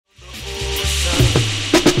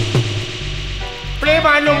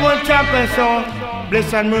by number one champion, so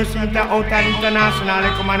bless and mercy out and international. They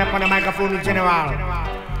come on up on the microphone in general.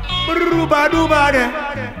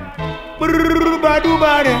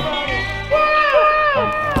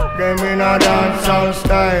 Them in a dancehall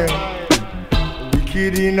style,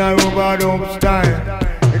 wicked in a rubber style.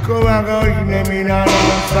 They come and go in them in a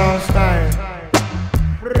dancehall style,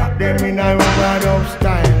 rock them in a rubber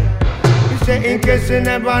style. We say in case you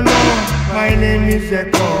never know, my name is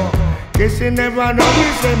Echo. In case you never know,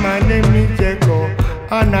 we say my name is Echo.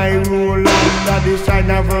 And I rule under the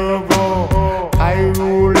sign of Virgo. I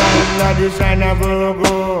rule under the sign of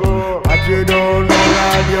Virgo. But you don't know,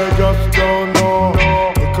 lad, you just don't know.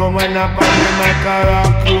 They come and up on the mic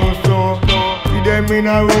and so with them in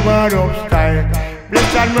a rubber style.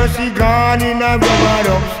 Bless and mercy gone in a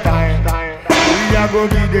rubber style. We are go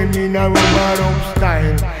give them in a rubber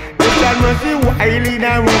style. Bless and mercy wild in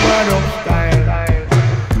a rubber style.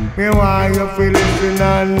 Me want you to listen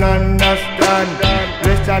and understand.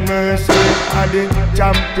 Bless and mercy are the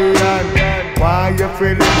champion. Why you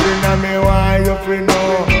feel listen and me why you feel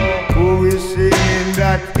know who is singing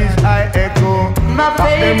that is I Echo. My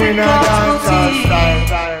favorite dancehall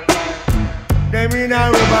style. Them in a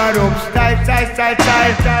rubber style. Them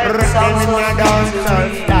in a dancehall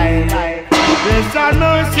style. Bless and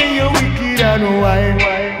mercy you wicked and wild.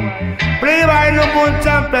 Play by number one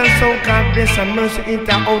champion, so can't bless and mercy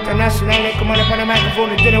international. Come on up on the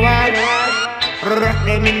microphone in general. Rock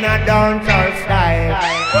them in a dancehall style.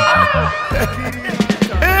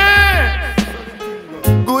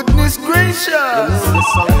 Goodness gracious! This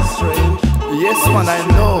song is strange. Yes, man, I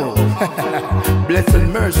know. Blessed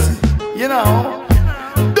mercy, you know.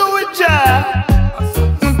 Do it, Jah.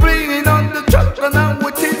 Bringing on the truck, and I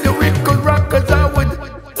would tell you we could rock, cause I would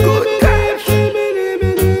good times.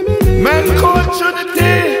 Man called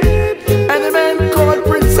Trinity, and a man called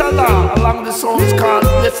Prince Allah. Along the songs called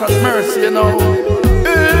Blessed Mercy, you know.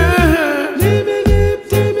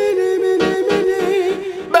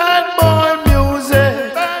 Bad boy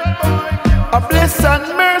music, a Blessed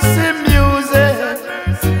Mercy music,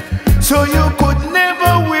 so you could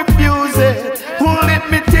never refuse it. Well, let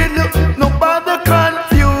me tell you, nobody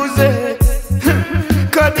confuse it.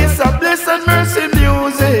 Cause it's a Blessed Mercy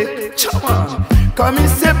music. Come on. Come and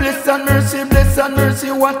say bless and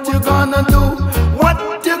mercy, what you gonna do?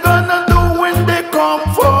 What you gonna do when they come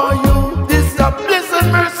for you? This a blessed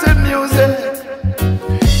mercy music,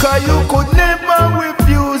 cause you could never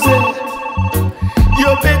refuse it. You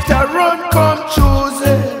better run, come choose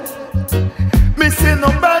it. Me say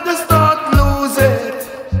nobody start lose it.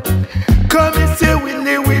 Come and say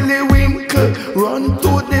willy winkle, run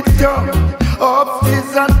to the town,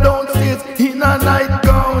 upstairs and downstairs in a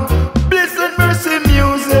nightgown. Blessed mercy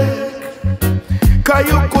music, cause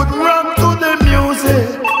you could run to the music.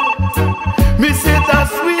 Me say that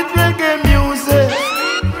sweet reggae music.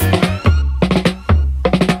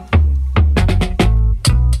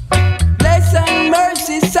 Blessed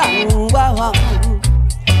mercy sound, wow.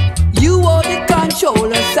 You are the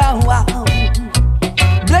controller sound, wow.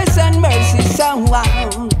 Blessed mercy sound,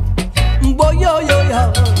 wow. Boy, yo.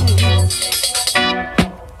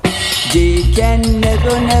 They can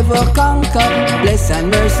never conquer. Blessed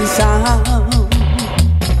mercy sound.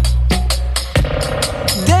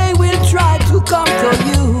 They will try to conquer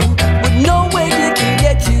you, but no way they can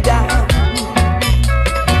get you down.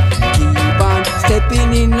 Keep on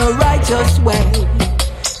stepping in a righteous way.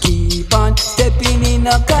 Keep on stepping in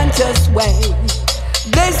a conscious way.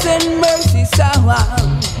 Blessed mercy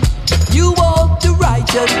sound. You walk the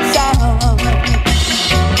righteous sound.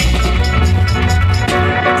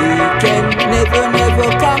 They can never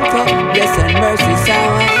conquer. Blessed mercy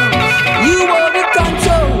sound. You are the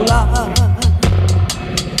controller.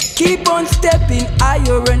 Keep on stepping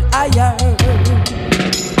higher and higher.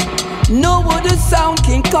 No other sound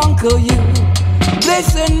can conquer you.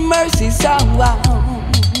 Blessed mercy sound.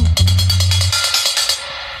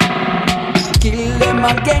 Kill them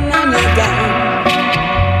again and again.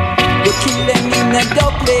 You kill them in a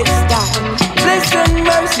double style. Blessed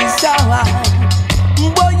mercy sound.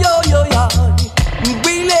 Boy, yo,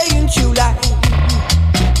 really in July.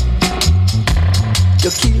 You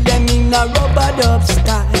kill them in a rubber dub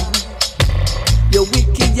style. You're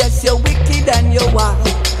wicked, yes, you're wicked and you're wild.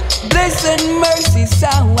 Blessed mercy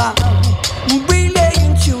sound. Really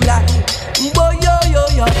in July. Boy,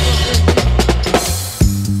 yo.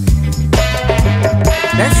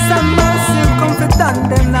 Let some mercy come to done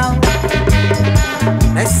them now.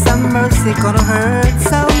 Let some mercy gonna hurt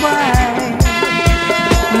someone.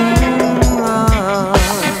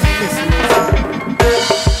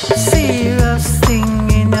 Serious thing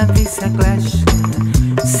in a this aggression.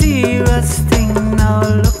 Serious thing now.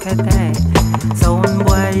 look at that. Sound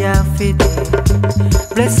boy, you fit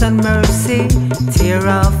it. Bless and mercy, tear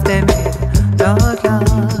off them head. Lord,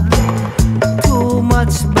 Lord. Too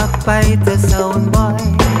much backbite the sound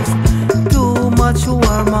boys. Too much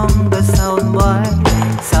war among the sound boy.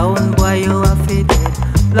 Sound boy, you are fit it.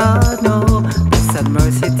 Lord, no. Bless and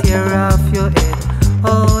mercy, tear off your head.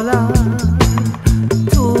 Oh, Lord.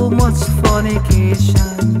 Too much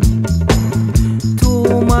fornication.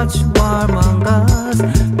 Too much warmongers.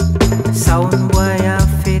 Sound boy, I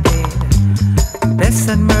fit it. Bless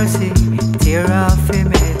and mercy, tear off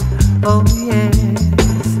him head. Oh yes.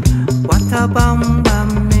 What a bam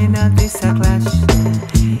bam in a this a clash.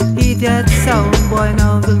 Idiot sound boy,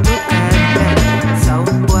 now look at that.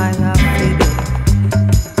 Sound boy, I fit it.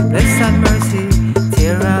 Bless and mercy,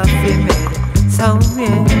 tear off him head. Sound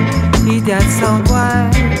yeah. Idiot sound boy,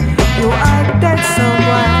 you are dead sound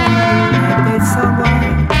boy. You are dead sound boy.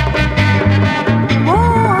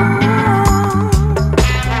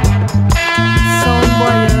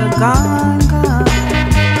 Gone, gone.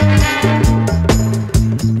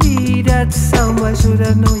 Be that someone should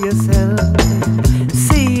have known yourself.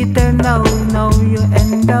 See it then now you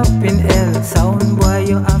end up in hell. Sound boy,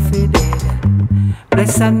 you have it dead.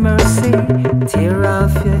 Bless and mercy, tear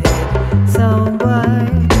off your head. Sound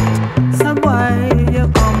boy, you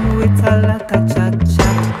come with a lot of chat.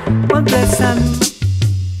 One bless and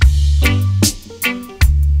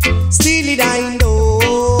steal it, I know.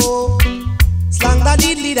 Slang that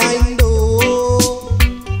diddly dine do.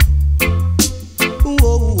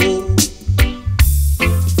 Whoa, whoa.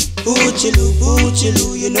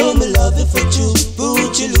 Boochiloo, you know me love it for you.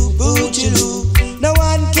 Boochiloo, no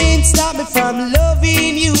one can stop me from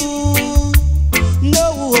loving you.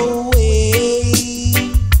 No way.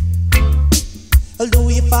 Although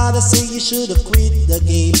your father say you should have quit the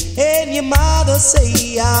game, and your mother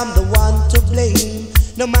say I'm the one to blame.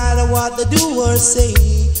 No matter what they do or say,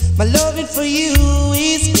 my loving for you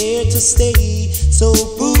is here to stay. So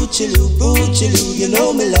boochiloo, you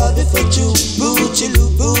know me love it for you.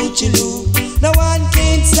 Boochiloo, no one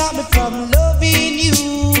can stop me from loving you.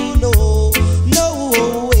 No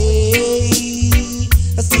way.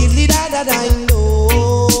 I still that I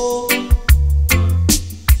know.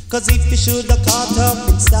 Cause if you should have caught up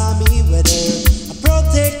in stormy weather, I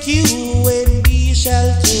protect you and be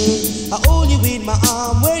shelter. I hold you in my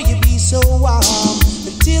arm where you be so warm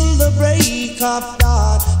till the break of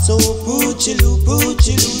dawn. So boochiloo,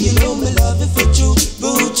 you know me love it for you.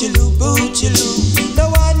 Boochiloo, no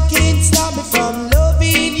one can stop me from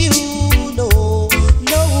loving you. No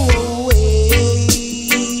way.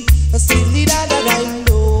 I still that I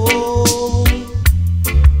know.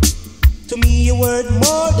 To me you're worth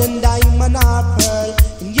more than diamond or pearl,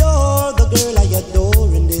 and you're the girl I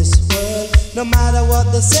adore in this world. No matter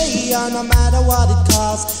what they say or no matter what it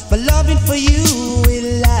costs, my loving for you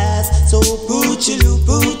will last. So boochiloo,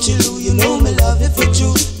 you know me love it for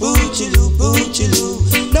you.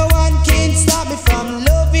 Boochiloo, no one can stop me from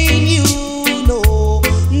loving you. No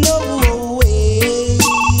way.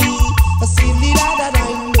 I still need that I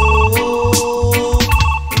know.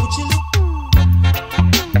 Boochiloo.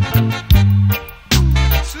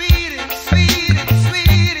 Sweetie.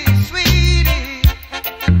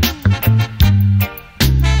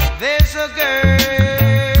 There's a girl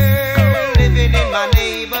living in my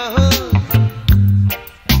neighborhood.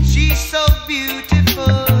 She's so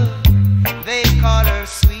beautiful, they call her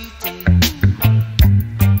Sweetie.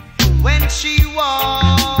 When she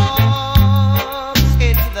walks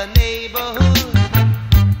in the neighborhood,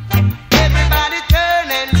 everybody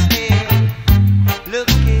turn and stare,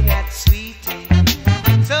 looking at Sweetie.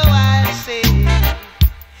 So I say,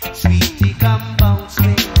 Sweetie, come bounce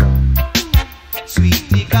me.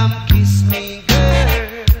 Sweetie, come kiss me,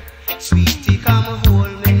 girl. Sweetie, come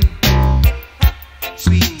hold me.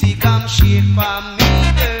 Sweetie, come shake for me,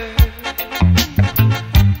 girl.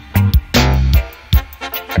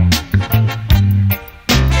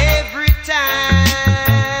 Every time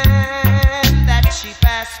that she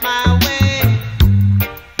passed my way,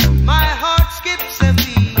 my heart skips a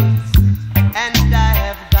beat, and I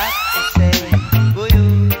have got to say, oh, you,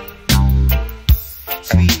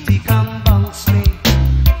 Sweetie, come bounce me.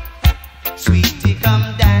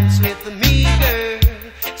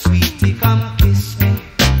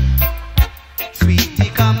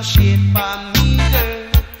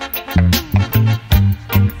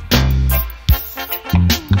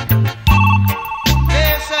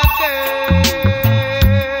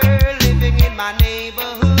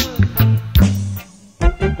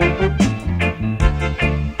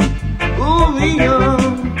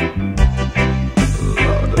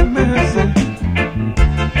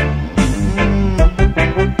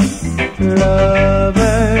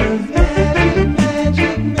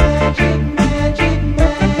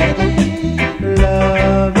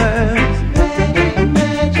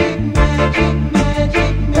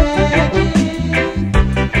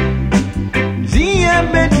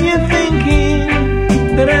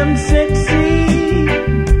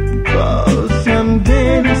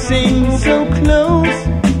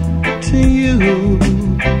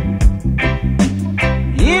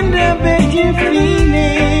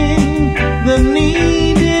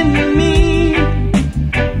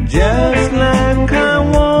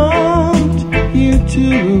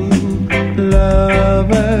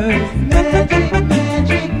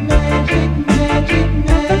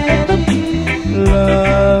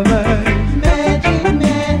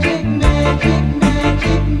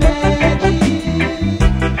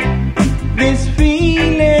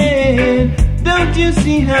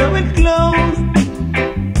 wear it close.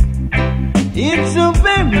 It's so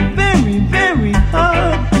very, very, very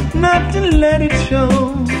hard not to let it show.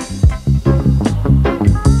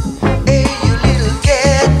 Hey, you little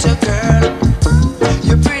ghetto girl,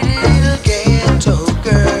 you pretty little ghetto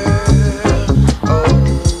girl. Oh,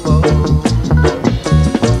 oh.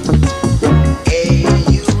 Hey,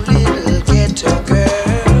 you little ghetto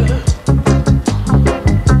girl.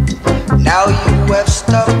 Now you have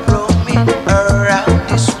stopped roaming around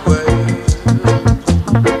this world.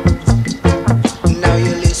 Now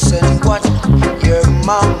you listen what your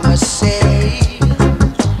mama say.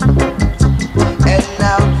 And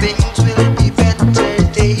now things will be better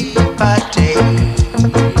day by day.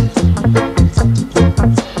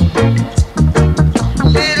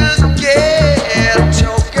 Little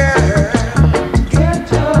ghetto girl,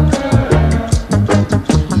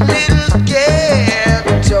 little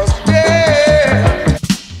ghetto girl.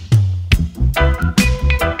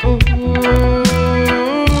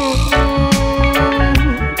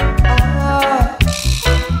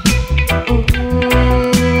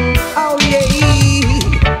 Oh yeah.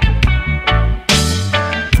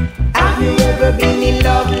 Have you ever been in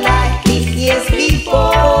love like this? Yes,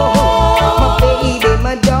 before. My baby,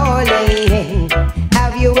 my darling.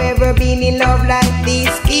 Have you ever been in love like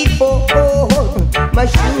this before? My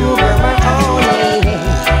sugar, my honey.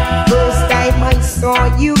 First time I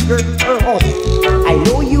saw you, girl, I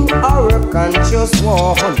know you are a conscious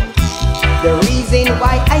one. The reason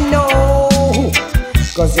why I know,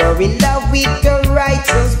 'cause you're in love with the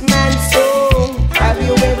righteous man. So have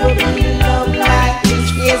you ever been in love like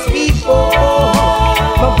this? Yes, before.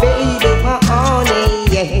 My baby, my honey,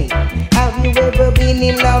 yeah. Have you ever been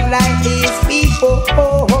in love like this before?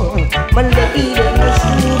 My lady, my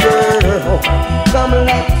sugar, come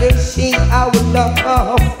let's share our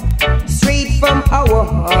love straight from our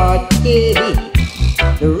heart, yeah.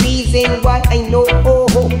 The reason why I know,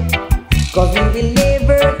 'cause we will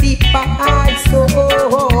never depart. So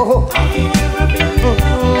have you ever been in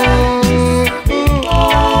love like this before?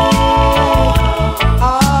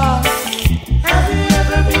 Have you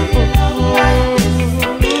ever been in love like this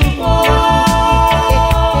before?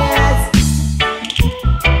 Yes.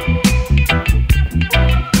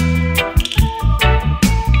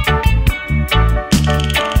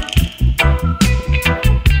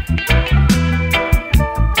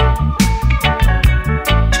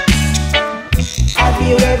 Have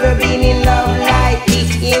you ever been in love like this?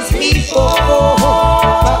 Yes, before.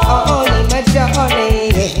 My honey, my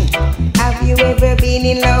darling. Have you ever been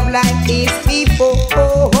in love like this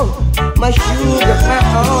before? My sugar, my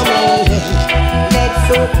honey. Let's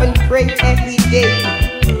hope and pray every day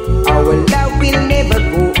our love will never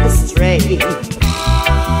go astray.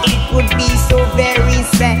 It would be so very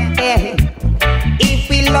sad if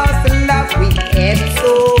we lost the love we had. So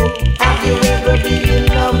have you ever been in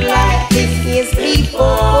love like this? Yes,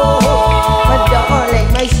 before. My darling,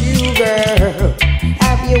 my sugar.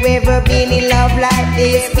 Have you ever been in love like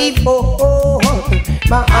this before?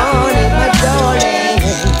 My honey, my darling.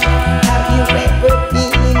 Have you ever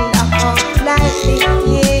been in love like this?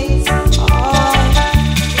 Yes. Oh.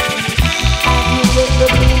 Have you ever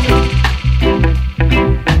been?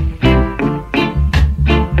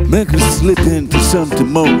 Make us slip into something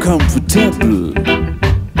more comfortable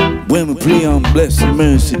when we play on Blessed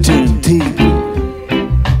Mercy turntable.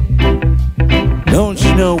 Don't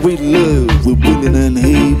you know we love, we're willing and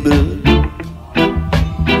able.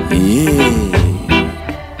 Yeah,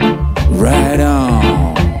 right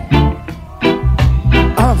on.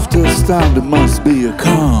 After a storm there must be a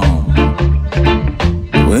calm.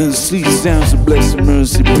 When sweet sounds of Blessed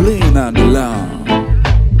Mercy playing on the lawn.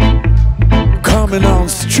 Coming on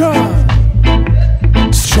strong,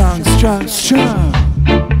 strong, strong, strong.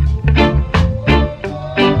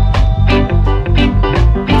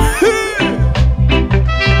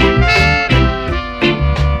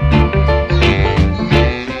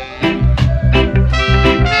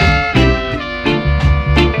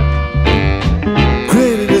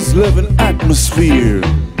 Created this loving atmosphere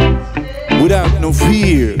without no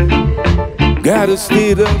fear. Got us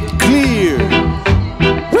stayed up clear.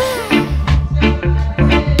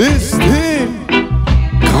 This thing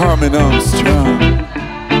coming on strong,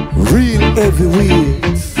 real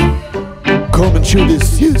heavyweights coming through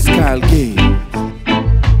this musical gate.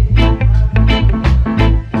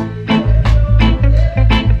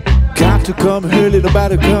 Got to come early,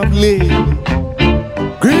 nobody come late.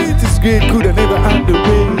 Greatest great could have never on the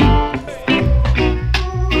way.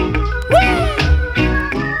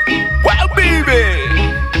 Wow, baby,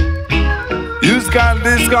 musical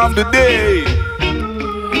this come today.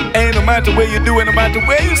 Ain't no matter where you do it, no matter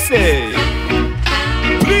where you say.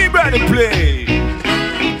 Please. everybody play.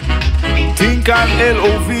 Think on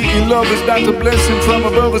L-O-V-E, love is not a blessing from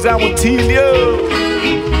above, as I will tell you.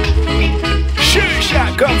 Sure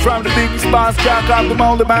shot come from the biggest boss, jack of them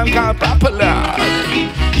all, the man called Popular.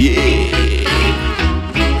 Yeah.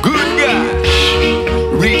 Good gosh.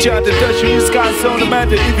 Reach out to touch you, Wisconsin, on the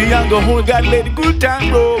matter. If you're young, go home, got let the good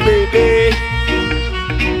time roll, baby.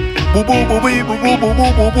 Boo boo boo boo boo boo boo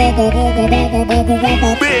boo boo boo boo boo boo boo boo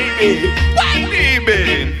boo baby. What baby?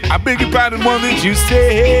 I beg your pardon, one that you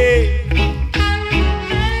say.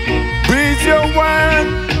 Praise your one,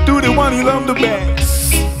 do the one you love the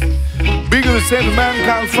best. Bigger than seven man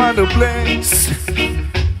can't find a place.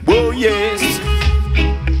 Whoa yes.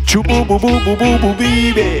 Choo boo boo boo boo boo boo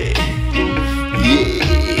baby.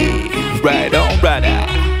 Yeah. Right on, brother.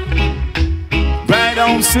 Right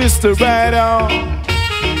on, sister, right on.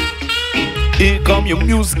 Here come your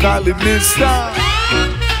musical mister.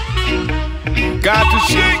 Got to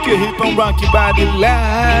shake your hip and rock your body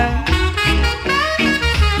line.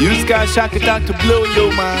 You just got shock attack to blow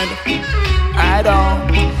your mind. I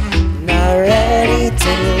don't. Not ready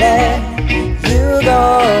to let you go.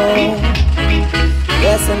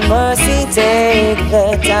 Grace and mercy, take the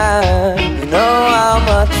time. You know how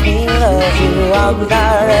much we love you. I'm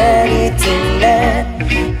not ready to let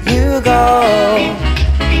you go.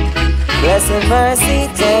 Grace and mercy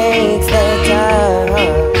takes the time.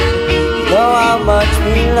 You know how much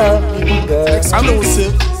we love you, girl.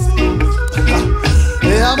 Exclusive.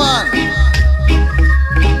 Yeah, man.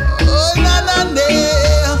 Oh, na na na.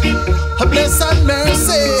 Bless and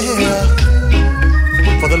mercy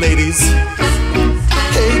for the ladies.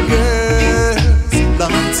 Hey, girls,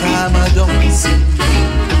 long time I don't see.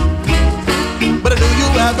 But I know you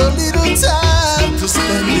have a little time to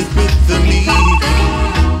spend it with me.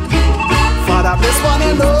 Father, bless,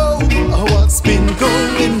 wanna know what's been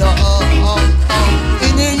going on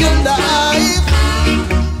in your life.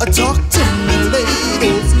 Talk to me,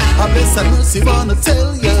 ladies. I bless and mercy, wanna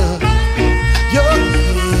tell you, your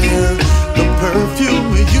hair, the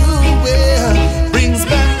perfume you wear brings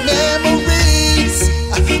back memories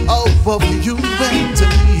of you and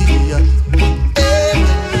me. Hey,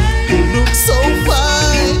 you look so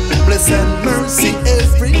fine. Bless and mercy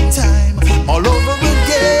every time, all over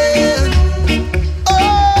again.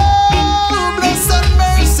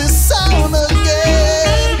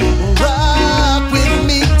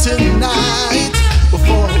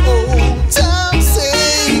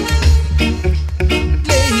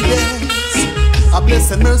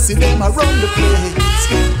 Bless and mercy, them around the place.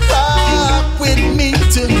 Rock with me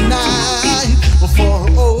tonight for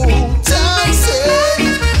old time's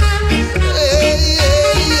sake. Yeah, yeah,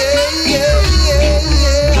 yeah, yeah, yeah,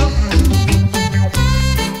 yeah.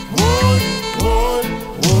 One, oh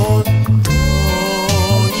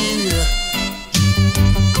yeah.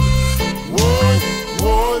 One.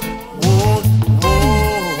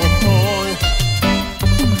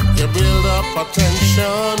 You build up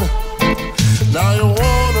attention. Now you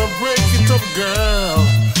wanna break it up, girl.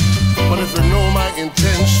 But if you know my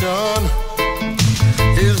intention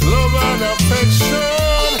is love and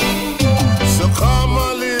affection, so come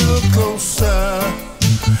a little closer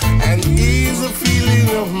and ease the feeling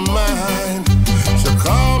of mine. So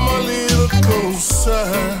come a little closer,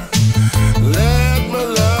 let my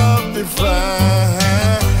love define.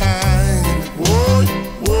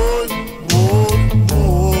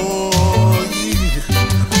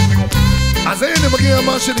 אז הנה מגיע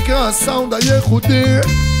מה שנקרא הסאונד הייחודי.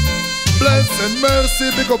 בלס אנד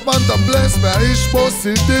מרסי, ביג אופ מנטה בלס והאיש פה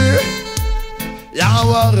סידי. יא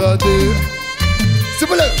ורדי,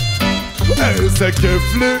 שימו לב. איזה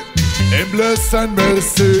כיף לי עם בלס אנד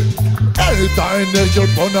מרסי. את האנרגיות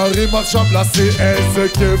בוא נרים עכשיו לשיא. איזה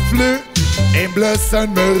כיף לי עם בלס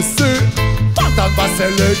אנד מרסי. מתן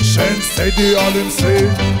בסלקשן, סיידי על אמסי.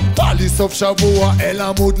 בא לי סוף שבוע אל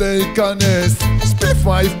עמוד להיכנס. ספיף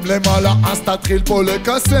מעיף למעלה אז תתחיל פה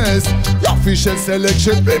לקסס. יופי של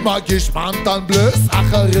סלקשן ומגיש מתן בלס.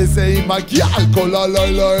 אחרי זה היא מגיעה על כל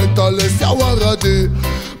הלילה את הלס. יא ורדי,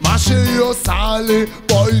 מה שהיא עושה לי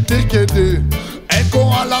בואי תקדי.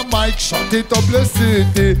 אקו על המייק שוט איתו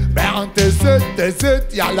בלסיטי.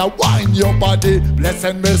 באנטזט יאללה ווין יו בדי. בלס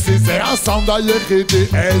אנד מרסי זה הסאונד היחידי.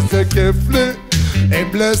 איזה כיף לי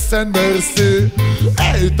עם בלס אנד מרסי.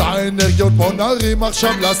 את האנרגיות בוא נרים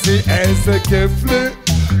עכשיו לשיא. איזה כיף לי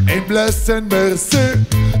עם בלס אנד מרסי.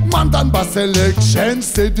 מנדן בסלקשן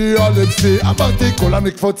סידי על אמסי. אמרתי כולם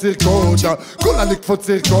לקפוץ לרקוד, כולם לקפוץ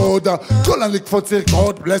לרקוד, כולם לקפוץ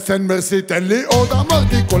לרקוד. בלס אנד מרסי תן לי עוד.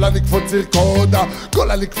 אמרתי כולם לקפוץ לרקוד,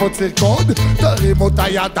 כולם לקפוץ לרקוד. תרימו את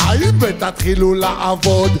הידיים ותתחילו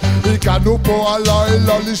לעבוד. הגענו פה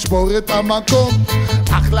הלילה לשמור את המקום.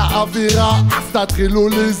 אחלה האווירה, אז תתחילו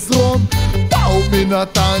לזרום. באו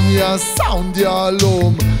מנתניה, סאונד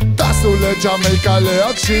יהלום, טסו לג'מייקה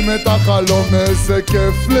להגשים את החלום. איזה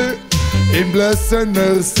כיף לי עם בלסן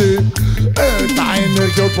מרסי, את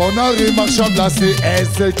האנרגיות בוא נרים עכשיו לשיא.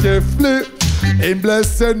 איזה כיף לי עם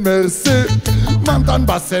בלסן מרסי, ממתן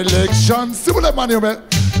בסלקשן, שימו לב מה אני אומר.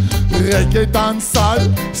 reggae dancehall,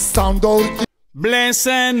 sound out. Bless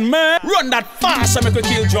and mercy. Run that fast and make a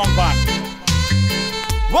kill jump on.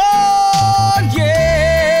 Whoa,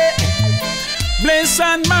 yeah. Bless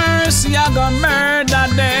and mercy, I gonna murder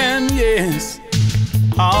them, yes.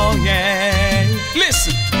 Oh, yeah.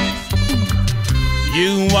 Listen.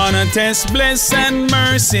 You wanna test bless and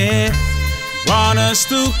mercy, want us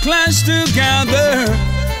to clash together,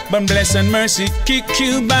 but bless and mercy kick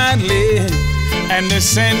you badly, and they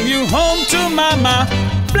send you home to mama.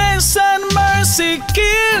 Bless and mercy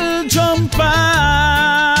kill jump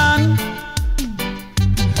on.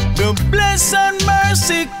 The bless and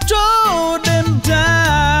mercy throw them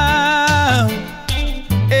down.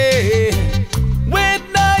 Hey,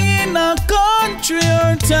 whether in a country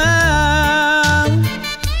or town,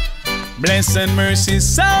 bless and mercy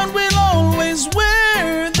sound will always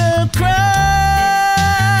wear the crown.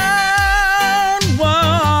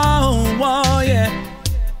 Whoa, whoa, yeah.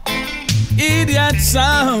 Idiot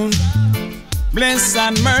sound. Bless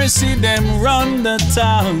and mercy, them run the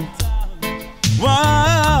town.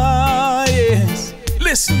 Whoa, yes.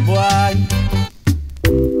 Listen, boy.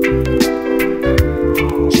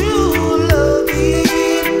 True loving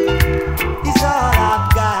is all I've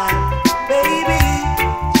got, baby.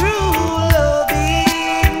 True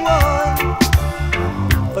loving one.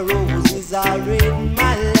 For roses are red,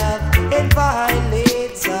 my love, and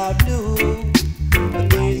violets are blue. But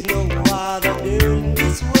there's no other girl in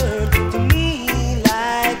this world to me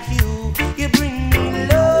like you. You bring me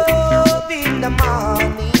love in the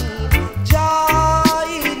morning, joy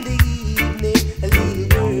in the evening, a little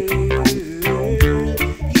girl.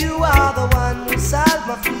 You are the one who solves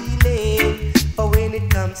my feeling. But when it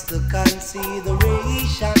comes to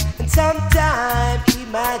consideration and sometimes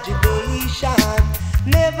imagination,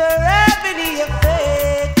 never have any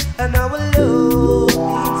effect on our love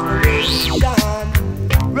inspiration.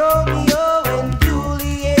 Romeo and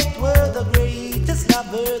Juliet were the greatest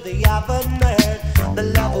lover they ever met. The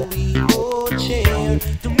love we both share,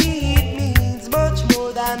 to me it means much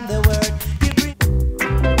more than the word.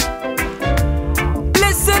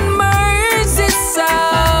 Bless and mercy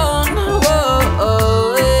sound.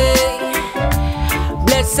 Whoa, hey.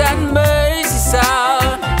 Bless and mercy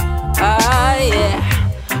sound. Ah, yeah.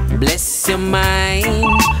 Bless your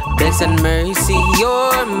mind. Bless and mercy,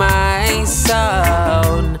 you're my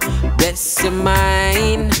sound. Bless your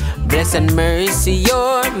mind. Bless and mercy,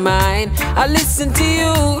 you're mine. I listen to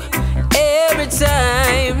you every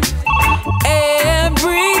time.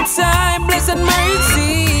 Every time. Bless and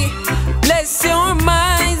mercy. Bless your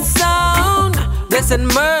mind sound. Bless and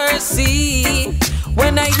mercy.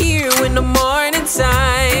 When I hear you in the morning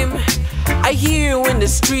time, I hear you in the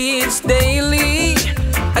streets daily.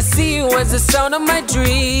 I see you as the sound of my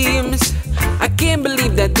dreams. I can't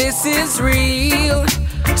believe that this is real.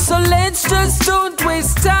 So let's just don't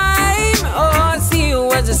waste time. Oh, I see you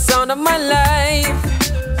as the sound of my life.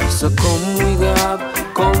 So come we have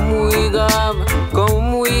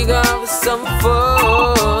some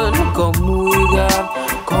fun. Come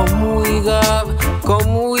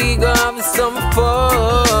we have some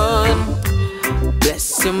fun. Bless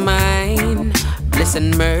your mind, bless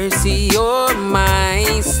and mercy, you're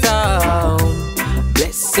my sound.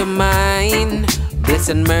 Bless your mind, bless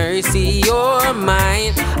and mercy, you're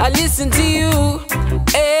mine. I listen to you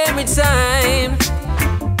every time.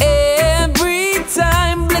 Every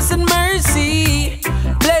time, bless and mercy.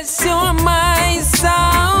 Bless your my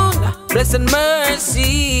sound. Bless and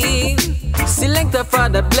mercy. Select a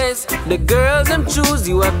father, bless the girls them choose.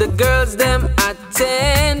 You have the girls them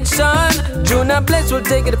attention. Juna bless will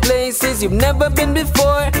take you to places you've never been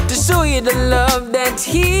before, to show you the love that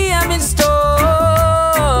he have in store.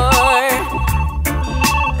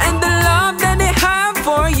 And the love that they have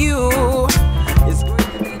for you is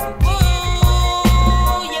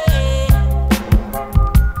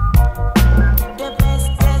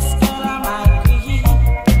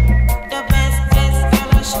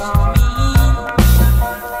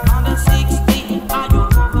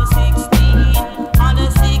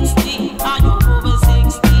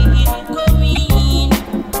Come in,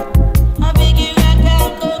 I beg you, I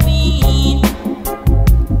can't come in.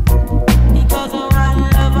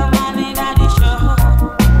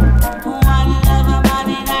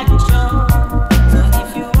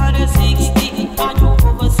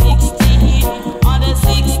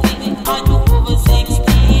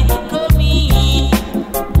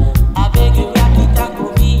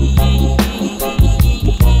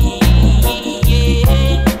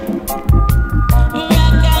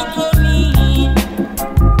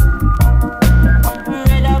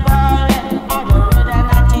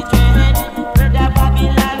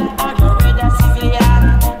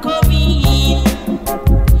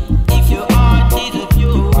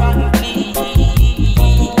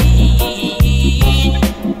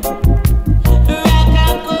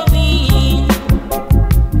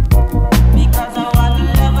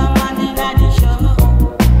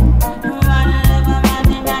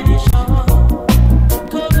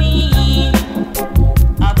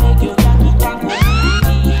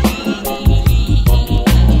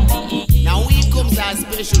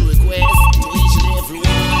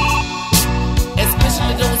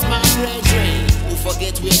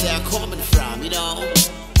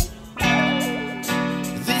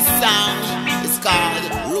 song is called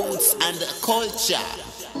Roots and Culture.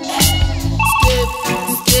 Skip,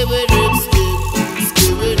 skip it up, skip,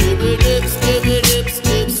 skip it up, skip it up,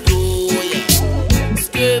 skip, school, yeah.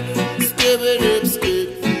 Skip, skip it up, skip,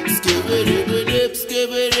 skip it up,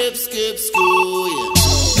 skip it up, skip, school, yeah.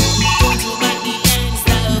 Don't you back the ends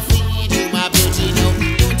that feed you, my beauty, no.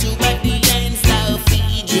 Don't you back the ends that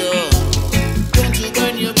feed you. Don't you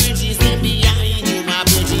burn your bridges and behind you, my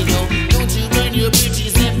beauty, no. Don't you burn your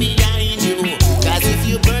bridges and behind you. Cause if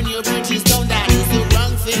you burn your bridges down, that is the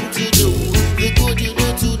wrong thing to do. The good you do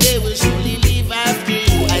today will surely live after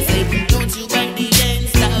you. I say, don't you back the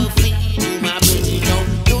ends that feed you, my beauty, no.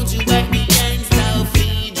 Don't you back the ends that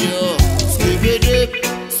feed you. Skip it up,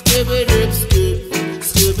 skip it up, skip.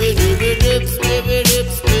 Skip it up, skip it up,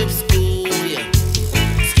 skip, school, yeah.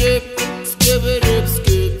 Skip, skip it up,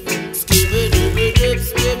 skip. Skip it up,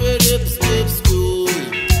 skip it up, skip, school.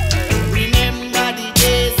 Remember the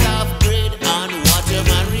days of bread and water,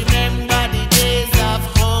 man. Remember the days of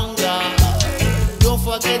hunger. Don't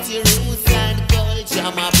forget your roots and culture,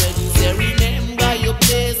 my brothers. Say remember your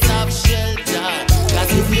place of shelter.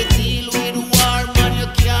 Cause if you deal with war, man, you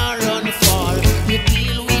can't run far. You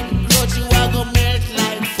deal with grudge, you are gonna melt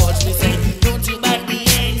like fudge. Me say, don't you back the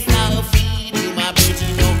ends now feed you, my baby,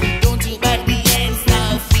 no. Don't you back the ends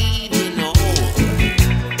now feed you, no.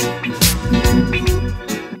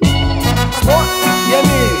 Sport,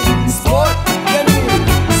 ימין, ספורט, ימין,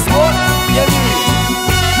 ספורט, ימין.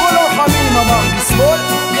 כמו לוחמים אמרתי, ספורט,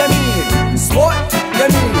 ימין, ספורט,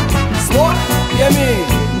 ימין, ספורט, ימין.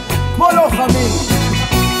 כמו לוחמים.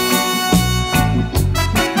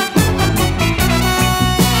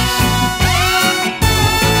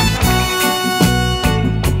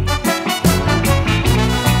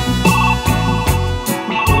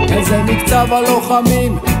 איזה מקצב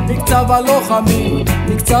הלוחמים, מקצב הלוחמים,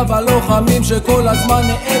 מקצב הלוחמים שכל הזמן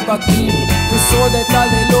נאבקים לשרוד את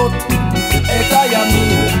הלילות, את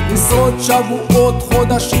הימים, לשרוד שבועות,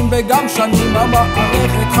 חודשים וגם שנים.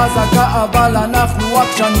 המערכת חזקה אבל אנחנו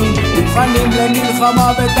עקשנים, מוכנים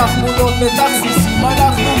למלחמה בתחמולות ותכסיסים.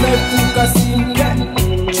 אנחנו מפוקסים, כן,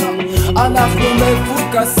 אנחנו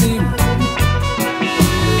מפוקסים.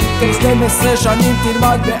 12 שנים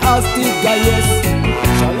תלמד ואז תתגייס,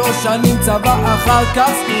 3 שנים צבא אחר כך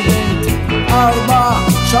סטודנט, 4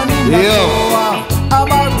 שנים לתואר,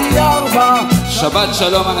 אמרתי 4. שבת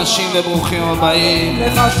שלום אנשים וברוכים הבאים.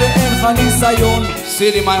 לך שאין לך ניסיון.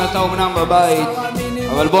 סידי מן אתה אומנם בבית,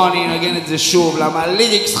 אבל בוא אני אנגן את זה שוב, למה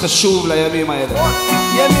הליריקס חשוב לימים האלה. ספורט,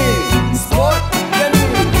 ימין, ספורט,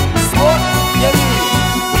 ימין, ספורט, ימין.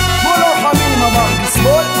 כמו לוחמים אמרתי,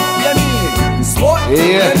 ספורט, ימין, ספורט,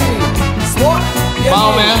 ימין, ספורט, ימין. מה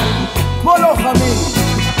אומר? כמו לוחמים.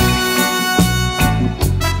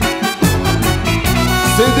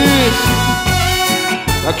 סידי,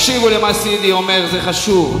 תקשיבו למה סידי אומר, זה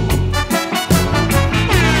חשוב.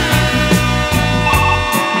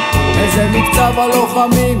 איזה מקצב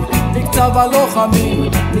הלוחמים, מקצב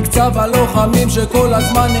הלוחמים, מקצב הלוחמים שכל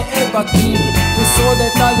הזמן נאבקים לשרוד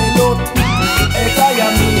את הלילות, את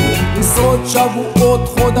הימים, לשרוד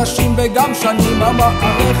שבועות, חודשים וגם שנים.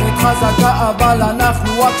 המערכת חזקה אבל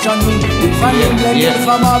אנחנו עקשנים, מוכנים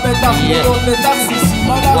למלחמה בתחמולות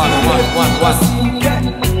ותכסיסים. אנחנו מפוקסים, כן,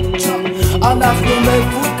 אנחנו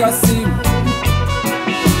מפוקסים.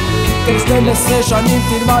 12 שנים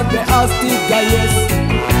תלמד ואז תתגייס,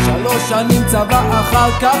 3 שנים צבא אחר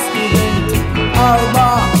כך סטודנט,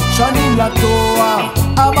 4 שנים לתואר,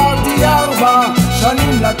 אמרתי 4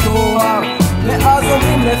 שנים לתואר. ואז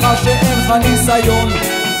אומרים לך שאין לך ניסיון,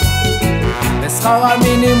 ושכר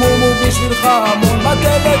המינימום הוא בשבילך המון.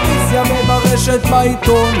 בטלוויזיה וברשת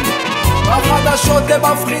בעיתון, בחדשות הם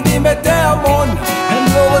מפחידים את ההמון. הם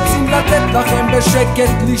לא רוצים לתת לכם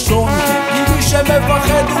בשקט לישון, כי מי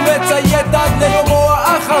שמפחד הוא מציית עד ליומו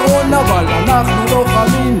האחרון. אבל אנחנו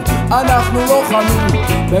לוחמים, אנחנו לוחמים,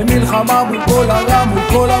 במלחמה מול כל הרע, מול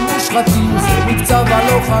כל המושחתים. זה מקצב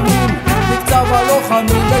הלוחמים, מקצב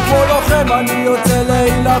הלוחמים, וכמו לוחם אני יוצא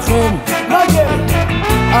להילחם. נגן,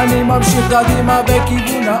 אני ממשיך קדימה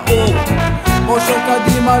בכיוון האור, ראש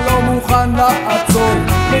קדימה לא מוכן לעצור.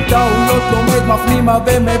 מטעויות לומד מפנימה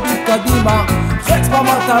ומביט קדימה, חץ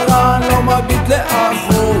במטרה לא מביט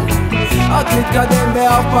לאחור. את מתקדם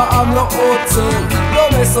ואף פעם לא עוצר,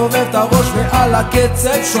 לא מסובב את הראש ועל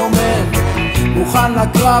הקצב שומר. מוכן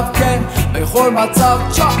לקרב כן בכל מצב,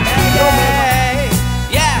 צ'אק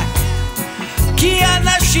כי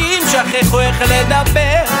אנשים שכחו איך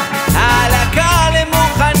לדבר, על הקהל הם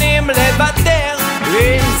מוכנים לוותר.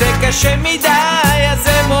 ואם זה קשה מדי אז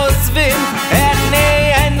הם עוזבים, איך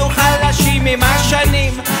נהיינו חלשים רחוקים עם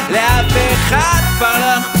השנים, לאף אחד כבר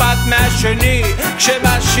לא אכפת מהשני,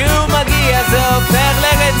 כשמשהו מגיע זה הופך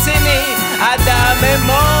לרציני. אדם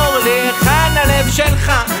אמור לי היכן הלב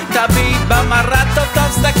שלך, תביט במראה טוב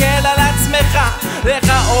טוב סתכל על עצמך.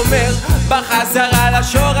 לך אומר בחזרה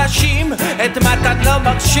לשורשים, את מתן לא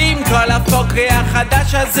מרשים כל הפוקרי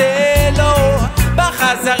החדש הזה לא.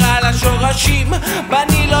 בחזרה לשורשים,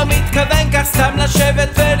 ואני לא מתכוון כך סתם לשבת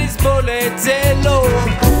ולסבול את זה לא.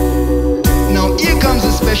 Now here comes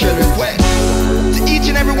a special request to each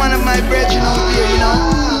and every one of my brethren out there, you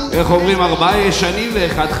know. איך אומרים 4 ישנים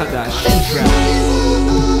ואחד חדש.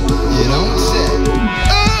 You know, say.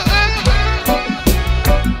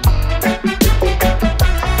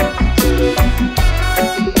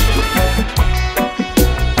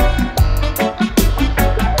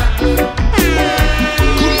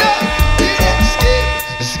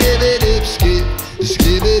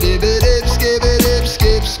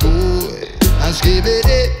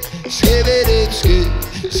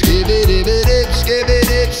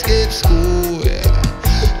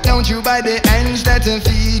 Don't you buy the ends that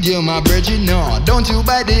feed you, my brethren, no. Don't you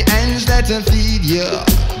buy the ends that feed you.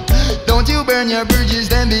 Don't you burn your bridges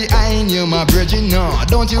then behind you, my brethren, no.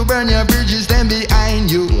 Don't you burn your bridges then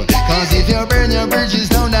behind you. Cause if you burn your bridges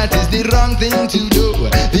down, that is the wrong thing to do.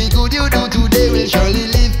 The good you do today will surely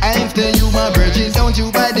live after you, my brethren. Don't you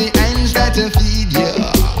buy the ends that feed you.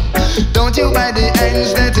 Don't you buy the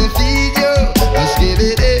ends that feed you. Skip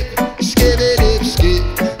it up, skip it up, skip.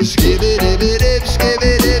 Skip it up, skip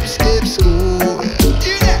it up, skip school.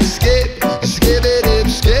 Skip, skip it up,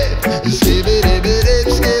 skip. Skip it up,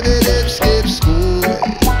 skip it up, skip school.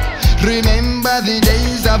 Remember the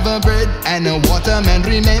days of a bread and a water, man.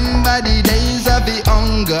 Remember the days of the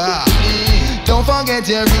hunger. Don't forget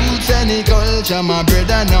your roots and the culture, my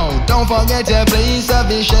brother, no. Don't forget your place of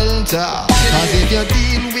the shelter. Cause if you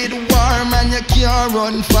deal with war, man, you can't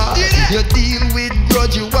run far. You deal with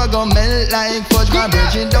grudge, you are gonna melt like fudge, my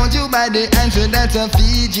brother. Don't you buy the answer that'll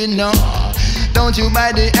feed you, no. Don't you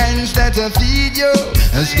buy the ends that'll feed you.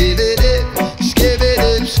 Skip it up, skip it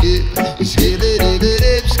up, skip. Skip it up,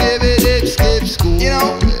 skip it up, skip school. You know,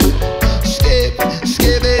 skip,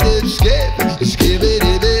 skip it up, skip. Skip it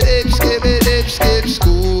up, skip it up, skip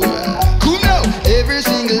school. Cool now. Every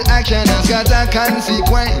single action has got a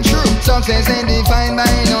consequence. True. Success ain't defined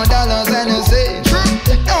by no dollars and a cent. True.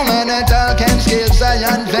 No man at all can scale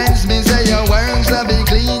science fence. Me say your works will be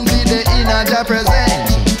clean to the inner Jah present.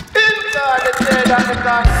 Inside the dead and the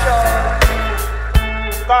control.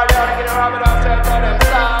 God, you wanna get a rabbit off to them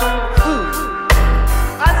sounds.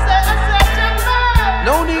 I say, gentlemen.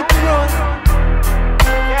 No need to run.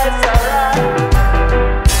 Yes, alright.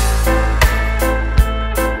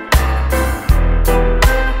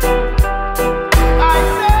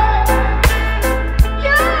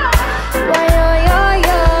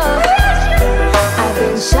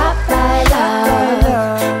 Shot by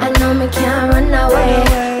love, I know me can't run away,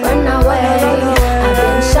 run away. I've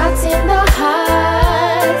been shot in the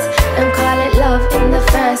heart, and call it love in the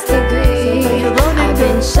first degree. I've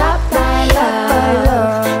been shot by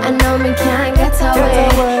love, I know me can't get away,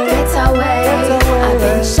 get away. I've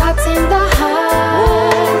been shot in the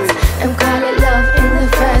heart, and call it love in the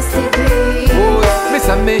first degree.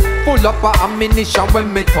 Listen me, pull up a ammunition when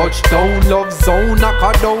me touch down. Love zone, knock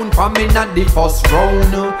her down from me at the first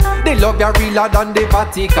round. The love ya realer than the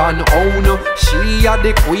Vatican own. She a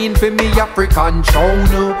the queen for me African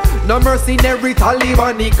throne. No mercenary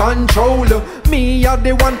Taliban control. Me a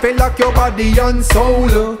the one for lock your body and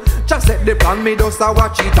soul. Just set the plan, me just a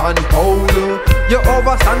watch it unfold. You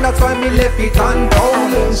overstand, that's why me left it untold.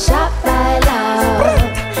 I've been shot by love,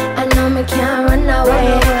 I know me can't run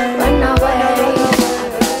away, run away.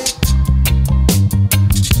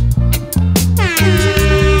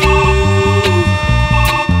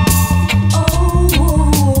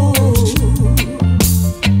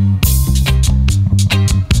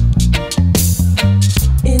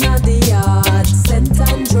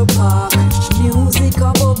 Music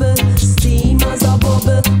a bubble, steamers a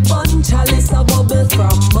bubble, fun chalice a bubble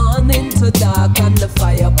from morning to dark, and the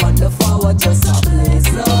fire upon the flower just a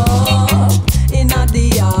blaze up. In a the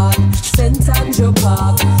yard, St. Andrew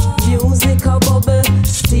Park, music a bubble,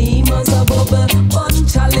 steamers a bubble, fun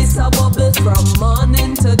chalice a bubble from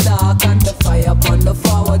morning to dark, and the fire upon the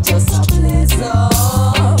flower just a blaze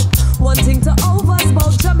up. One thing to overs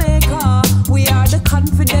about Jamaica, we are the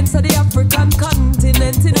confidence of the African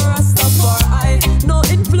continent in Rastafari. No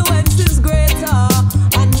influence is greater,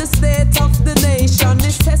 and the state of the nation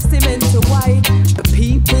is testament to why the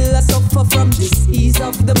people are suffer from disease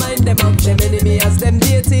of the mind. Them have them enemy as them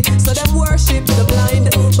deity, so them worship the blind.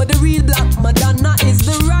 But the real black Madonna is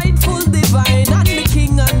the rightful divine.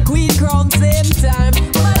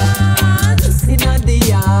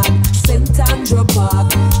 yard, St. Andrew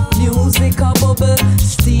Park. Music a bubble,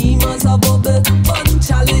 steamers a bubble, punch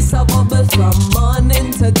chalice a bubble from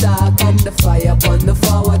morning to dark, and the fire upon the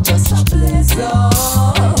forward just a blaze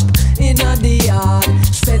up. In the yard,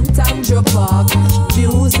 St. Andrew Park.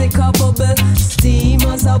 Music a bubble,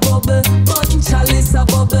 steamers a bubble, punch chalice a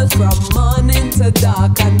bubble from morning to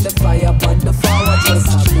dark, and the fire upon the forward just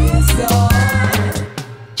a blaze up.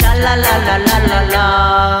 Cha la la la la la la.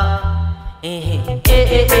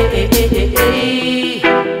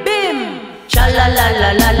 Bim. Cha la la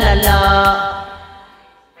la la la la.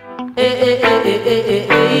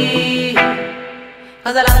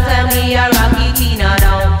 Cause a long time we a rocky Tina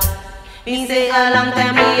down. Me say a long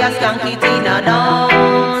time we a skanky Tina down.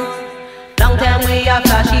 Long time we a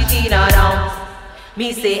flashy Tina down.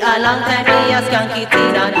 Me say a long time we a skanky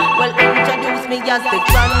Tina. Well, introduce me as the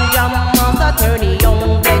Grand Jam Master, attorney, young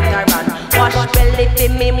veteran. Wash belly for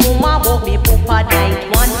me mama, walk me poopa night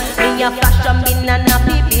one. Me a fashion me na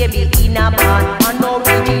nappy baby in a band. Man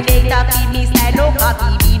originator feed me style, no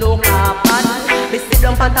copy, be no carbon. Me sit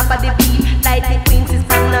down on top of the beat, like the queens is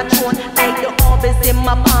on a throne. Like the orbis in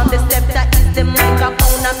my palm, the scepter is the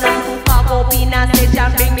microphone. I'm not too far up in a station,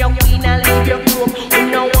 bring your queen and leave your room. We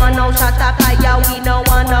no want no shot at fire, we no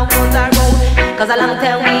want no guns around. Cause a long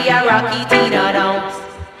time we a rocky Tina dance.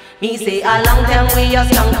 Me say a long time we a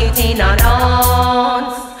skunky Tina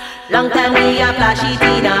dance. Long time we a flashy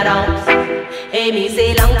Tina dance. Hey, me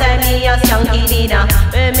say long time me a skunky Tina.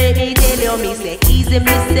 Make me tell you, me say easy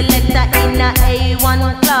miss the letter in a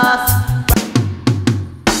A1 class.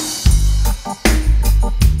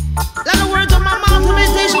 Let the words of my mouth to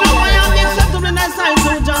meditation on my own acceptable in that side,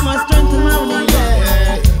 so Jah my strength to my own.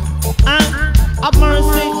 Have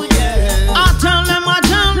mercy. I tell them,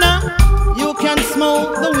 you can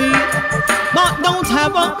smoke the weed, but don't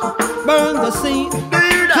ever burn the seed.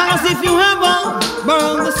 Cause if you ever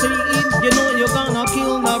burn the seed, you know you're gonna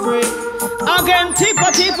kill the breed. Again,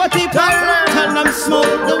 tipper, tell them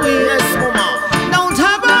smoke the weed. Yes, mama. Don't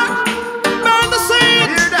ever burn the seed.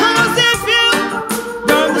 Cause if you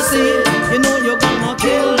burn the seed, you know you're gonna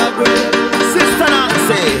kill the breed. Sister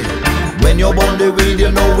Nancy, when you burn the weed, you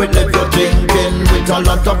know it left you thinking. With a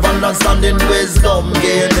lot of understanding, wisdom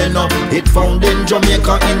gaining. It found in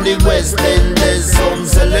Jamaica in the West Indies. Some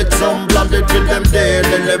sell it, some plant it with them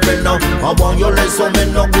daily living. I want you listen, me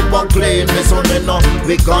no good but clean. Listen,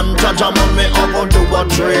 we can't judge a man, me I go do a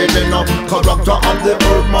trading. Character of the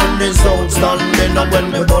old man is outstanding.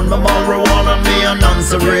 When me burn my marijuana, me and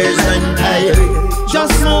Nancy raising. Hey,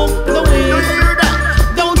 just smoke the weed.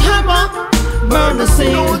 Don't ever burn the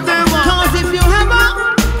seed. Cause if you ever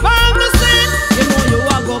burn the seed, you know you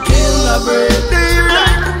are gonna kill the breed.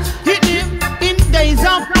 In days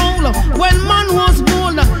of old, when man was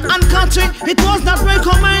bold and country, it was not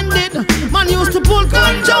recommended. Man used to pull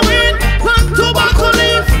ganja weed and tobacco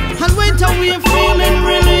leaf and went away feeling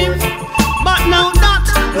relief. But now that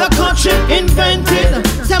the country invented,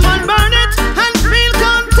 some man burn it and feel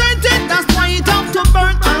contented. That's why it have to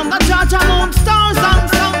burn on the Judge among stars and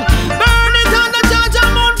sun. Burn it on the Judge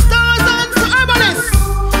among stars and sun. Herbalists,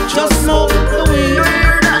 just smoke the weed.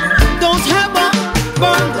 Don't ever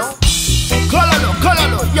burn the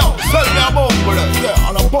Color, yo, sell me a bumble, yeah,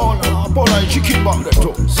 and a pound and chicken back there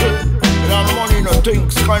too, see? And the money, no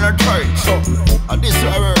things kinda tight, so, and this is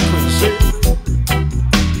where we see.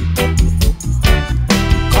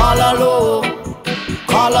 Call a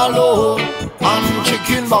low, and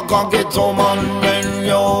chicken back and get some man when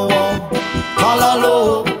you want. Call a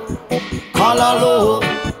low,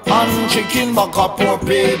 and chicken back a poor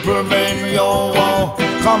people when you want.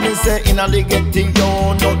 Come and say in a the getting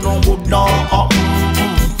you, no good now.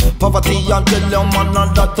 Poverty and tell your man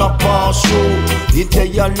that a pass through. It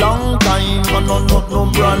take a long time and no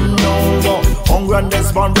brand new. Hungry and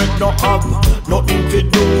desperate no have nothing to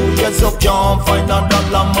do. Yes, you can't find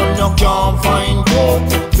 $1 man, you can't find gold.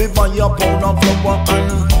 We buy a pound of flour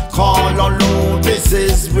and call a low. This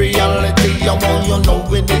is reality, I want you know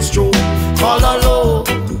it is true. Call a low,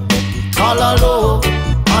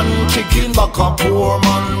 and chicken back a poor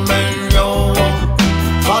man menu.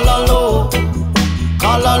 Call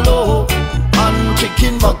a low, and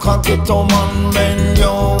chicken back a ghetto man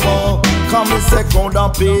menu. Come and say crowd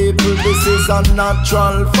of people, this is a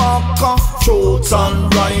natural fucker. Truths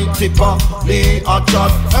and right tipper, they a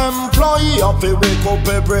chat. Employee of a wake up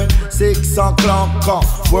every 6 o'clock.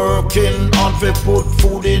 Working hard to put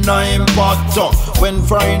food in a him pot. When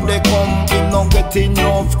Friday come, he no get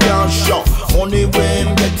enough cash. Only when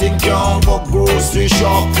him getting can't go grocery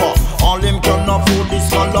shop. All him can afford is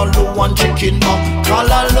callaloo and chicken back.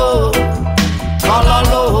 Callaloo,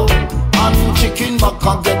 and chicken back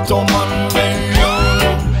and get a man menu.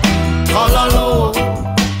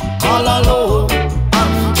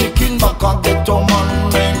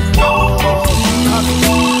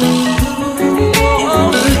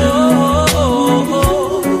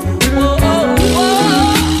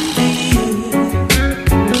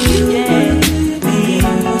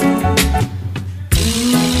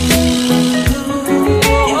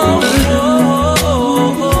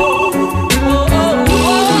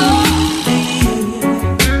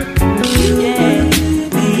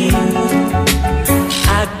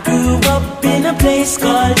 place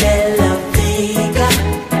called De La Vega.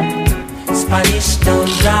 Spanish Town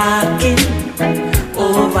rocking,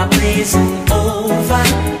 over blazing over.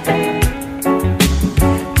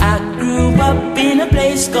 I grew up in a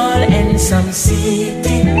place called Ensom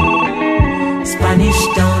City. Spanish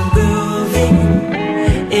Town grooving,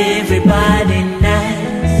 everybody nice.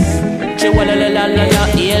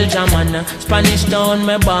 Hail German, Spanish Town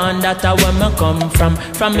me born, that's where me come from.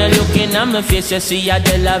 From me looking at my face, you see a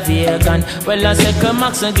De La Vegan. Well, I say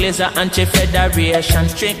Max and Glazer and Chief Federation.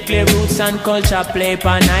 Strictly roots and culture play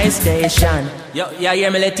for nice station. Yo, yeah, hear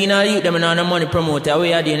me Latino youth, them on the money promoter.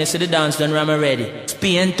 We are doing this to the dance done, I'm ready.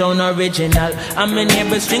 Spain Town original. And my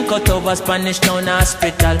neighbors drink out over Spanish Town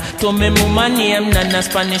hospital. To me mama name, Nana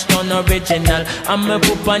Spanish Town original. And my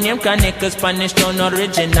papa name, Kaneka Spanish Town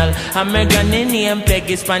original. And my granny name,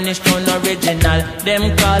 Peggy Spanish Town original.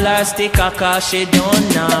 Them call her sticker cause she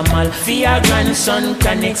don't normal. For your grandson,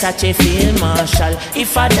 Kaneka such a field marshal.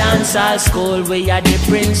 If I dance all school, we are the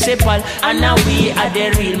principal. And now we are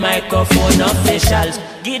the real microphone officials.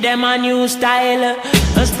 Give them a new style.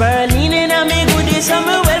 Sperling in a me goodies, I'm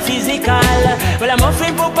well physical. Well, I'm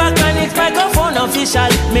offering Papa Connect microphone official.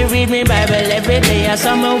 Me read me Bible every day, and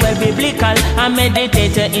some well biblical. I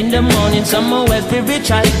meditate in the morning, some well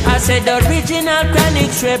spiritual. I said the original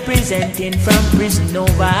Chronics representing from prison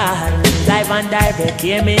over. Live and direct,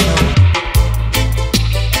 hear me out.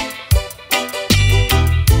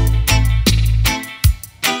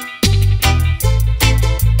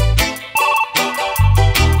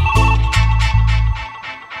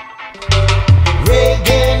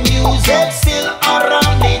 Still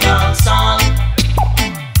around the dance hall.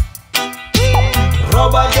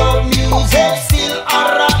 Rubber dub music still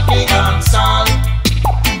around the dance hall.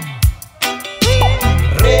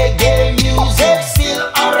 Reggae music still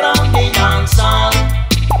around the dance hall.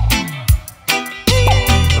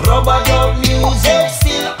 Rubber dub music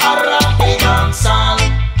still around the dance hall.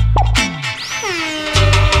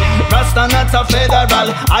 Rasta not a federal,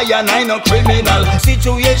 I and I no criminal.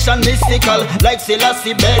 Situation mystical, like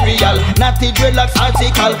Selassie burial. Natty dreadlocks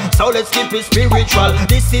article, so let's keep it spiritual.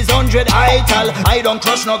 This is 100 ital, I don't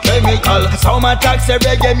crush no chemical. Some attacks a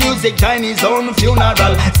reggae music, Chinese own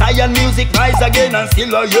funeral. Science music rise again and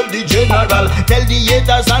still I hear the general. Tell the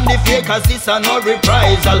haters and the fakers this are no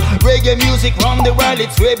reprisal. Reggae music round the world,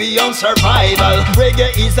 it's way beyond survival.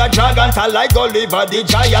 Reggae is a dragon, like Oliver the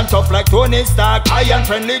giant. Tough like Tony Stark, iron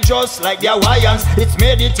friendly just like the Hawaiians. It's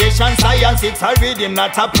meditation science, it's a rhythm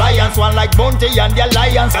not appliance. One like Bounty and the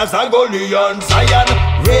Alliance as a Goliath Zion.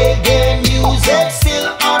 Reggae music still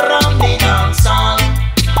around the dance hall.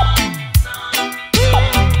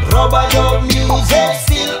 Rubber dub music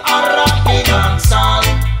still around the dance hall.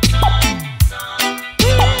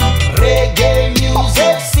 Reggae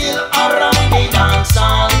music still around the dance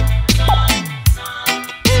hall.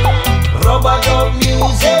 Rubber dub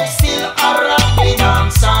music still around the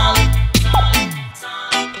dance hall.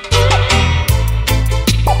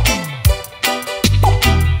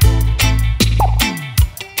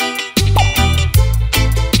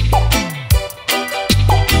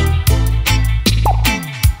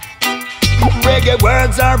 Reggae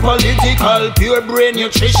words are political, pure brain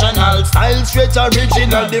nutritional. Style straight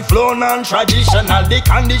original, the flow non-traditional. The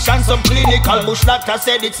conditions subclinical, Bush doctor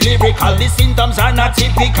said it's lyrical. The symptoms are not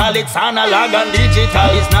typical, it's analog and digital.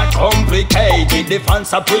 It's not complicated, the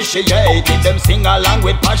fans appreciate it. Them sing along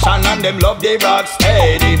with passion and them love the rock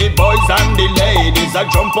steady. The boys and the ladies a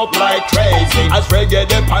jump up like crazy. As reggae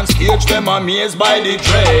they on stage, them amazed by the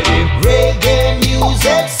trading. Reggae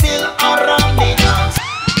music still around the dance.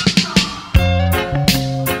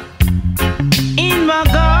 In my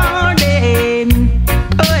garden,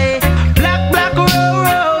 oh yeah. Black, black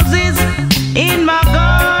roses in my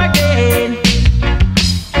garden.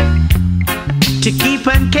 To keep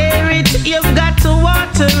and care it, you've got to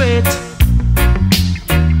water it.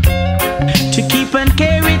 To keep and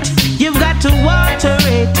care it, you've got to water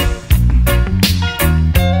it.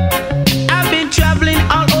 I've been traveling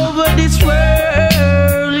all over this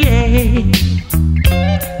world, yeah.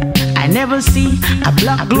 I never see a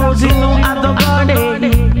black rose in no other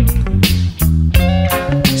garden.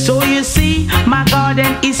 So you see, my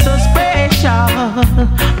garden is so special.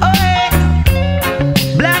 Oh yeah.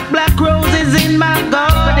 Black, black roses in my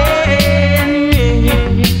garden,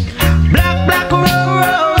 yeah. Black, black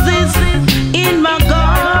roses in my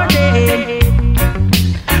garden.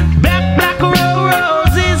 Black, black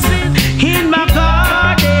roses in my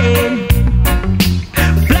garden.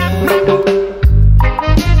 Black, black.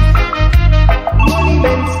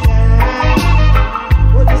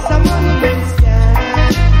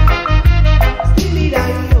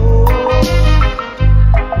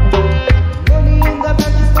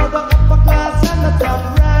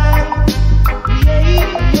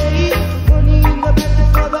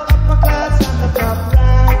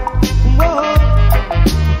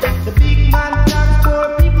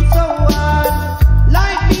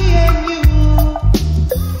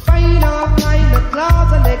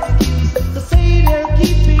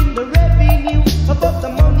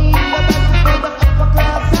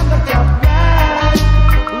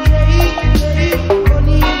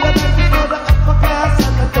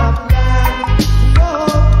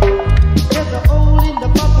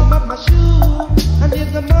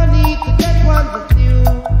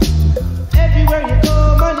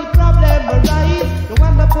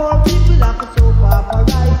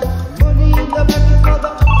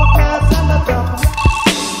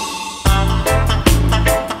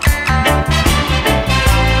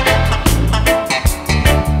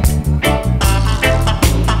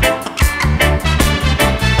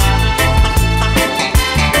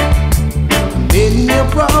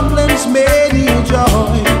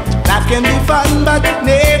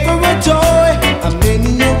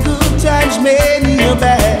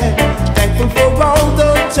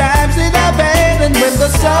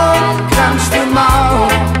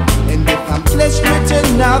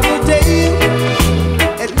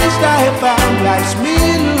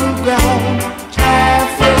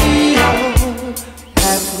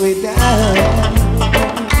 way down.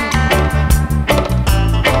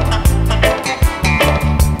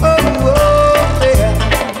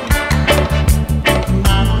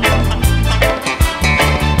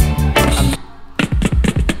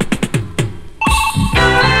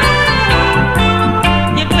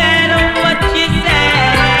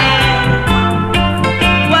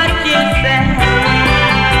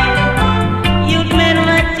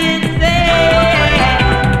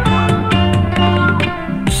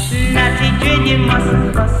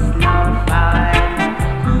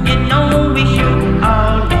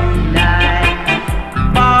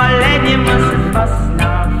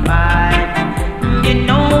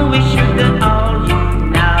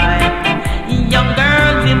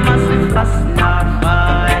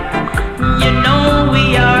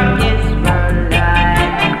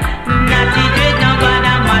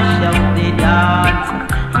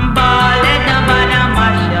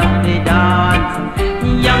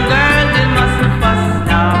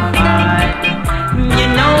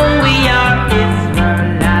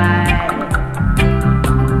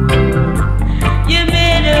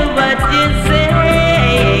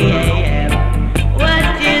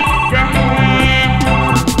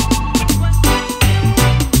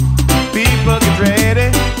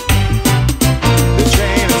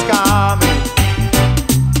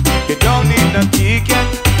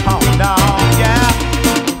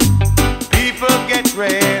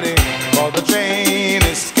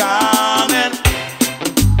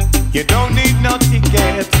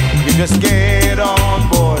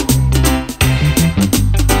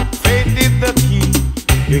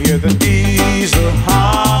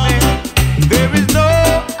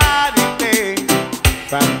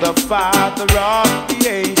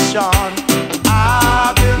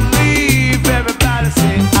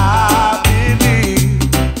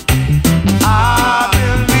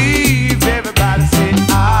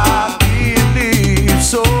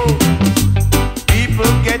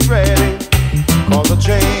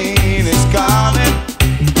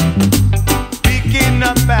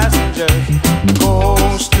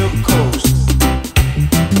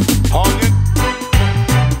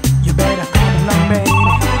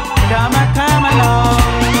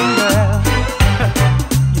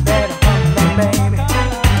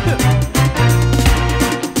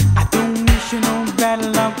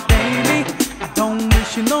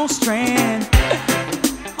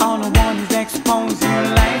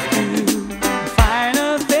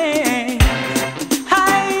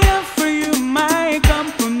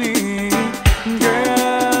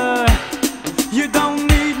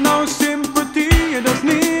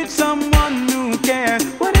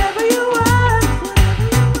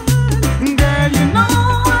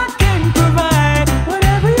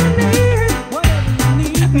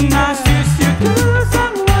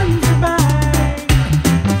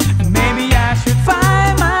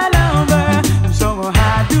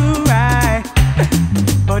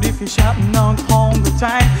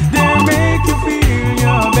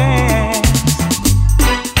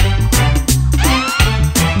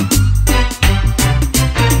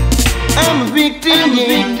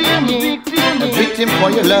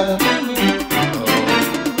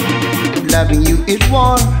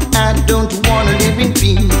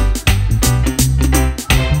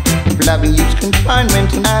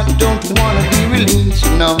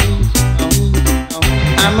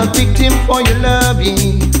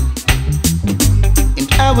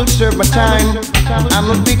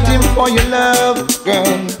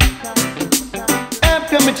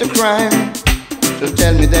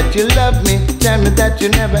 You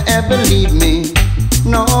never ever leave me,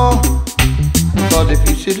 no. Cause if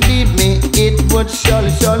you should leave me, it would surely,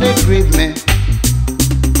 surely grieve me.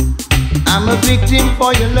 I'm a victim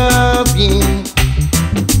for your loving,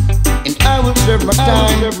 and I will serve my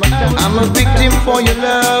time. I'm a victim for your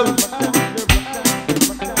love,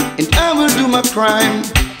 and I will do my crime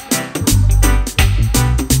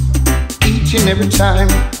each and every time.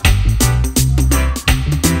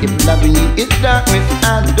 If loving you is darkness,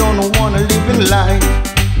 I don't wanna live in light.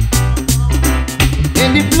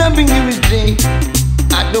 And if loving you is day,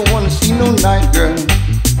 I don't wanna see no night, girl.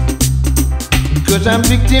 Cause I'm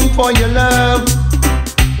victim for your love,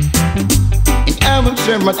 and I will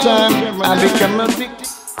serve my time. I become a victim.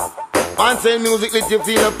 Man say music let you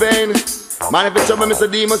feel the pain. Man if it's trouble,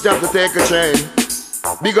 Mr. D must have to take a train.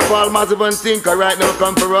 Big up all massive and thinker right now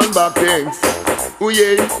come for run back things. Ooh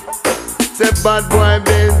yeah. Say bad boy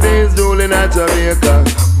business ruling at Jamaica.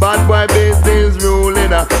 Bad boy business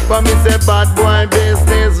ruling at. For me say bad boy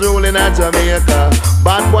business ruling at Jamaica.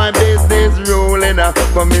 Bad boy business ruling dead.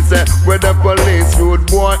 But me say, whether police, road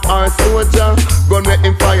boy or soldier, gonna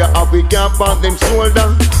him fire up, we can't pump them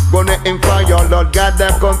shoulder. Gonna him fire, Lord God,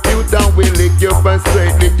 that computer will lick you and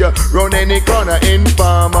straight lick you. Round any corner, in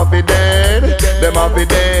farm of the dead. Them of the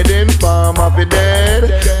dead, in farm of the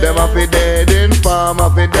dead. Them of the dead, in farm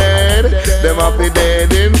of the dead. Them of the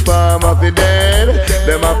dead, in farm of the dead.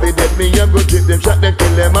 Them of the dead, me a go treat them, shot them,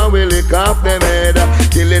 kill them and we lick off them head.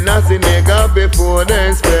 Killing us in nigga before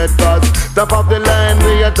they spread. Cause top of the line,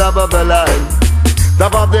 we are top of the line.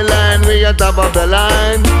 Top of the line, we are top of the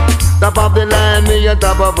line. Top of the line, we are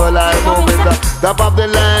top of the line. Top of the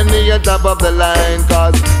line, we are top of the line.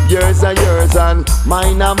 Cause yours are yours and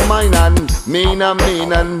mine are mine and mean and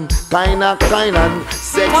mean and kind and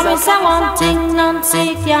sex. Come say one thing,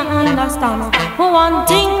 Nancy can't understand. One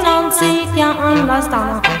thing, Nancy can't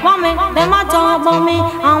understand. What make them a talk about me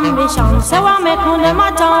ambition? Say what make them a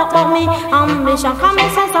talk about me ambition? Come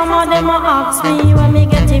say some of them a ask me where me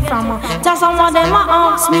get it from. Just some of them a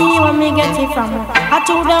ask me where me get it from. I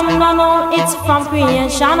told them no, it's from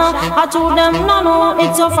creation. I told them no,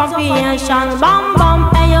 it's from creation. Bam bam,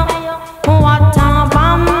 hey yo, what a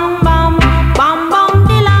bam bam, bam bam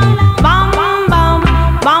dilang, bam bam,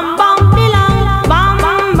 bam bam dilang, bam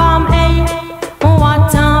bam, hey,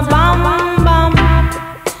 what a bam bam,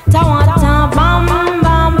 ta what a bam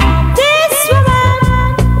bam. This woman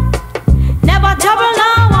never trouble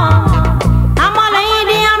no one. I'm a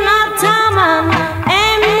lady, I'm not a man.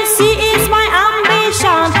 MC is my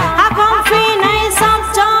ambition. I come free nice of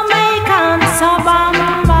Jamaican, so bam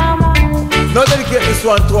bam. Now dedicate this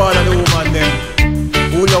one to all of the women them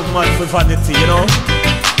who love man for vanity, you know.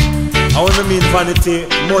 I want to mean vanity,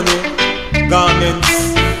 money,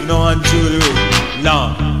 garments, you know, and jewelry.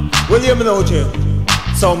 Nah, well, you know, Jay.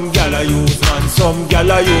 Some gal a use man, some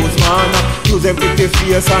gal a use man. Use them pretty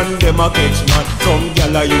face and them a catch man. Some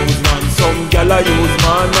gal a use man, some gal a use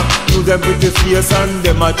man. Use them pretty face and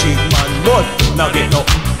them a cheat man. But nah get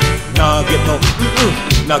nothing, nah get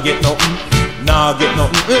nothing, nah get nothing, nah get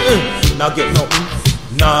nothing, nah get nothing,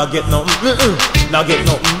 nah get nothing, nah get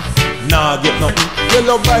nothing, nah get nothing. You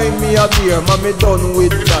love buy me a beer, man, me done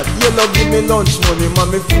with that. You love give me lunch money, man,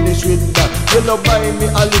 me finish with that. You love buy me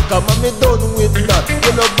a liquor, man, me done with that.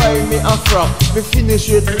 You love buy me a frock, me finish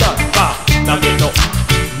with that. Ah, nah get nothing,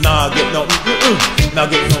 nah get nothing, nah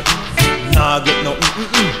get nothing, nah get nothing,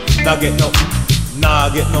 nah get nothing, nah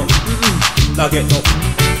get nothing, nah get nothing,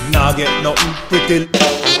 nah get nothing, pretty.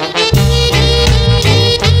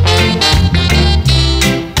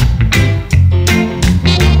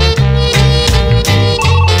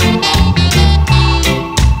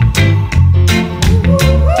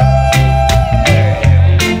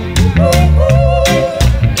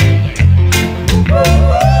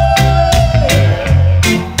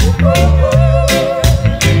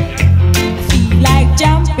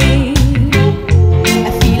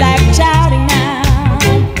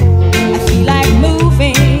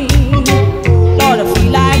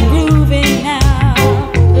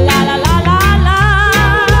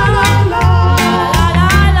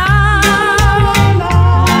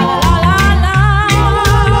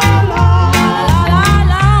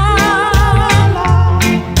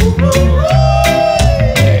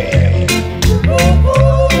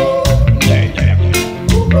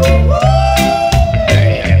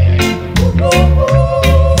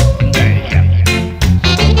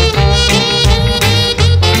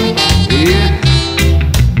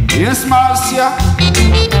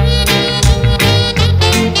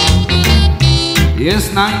 Yes,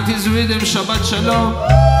 90s rhythm, Shabbat Shalom.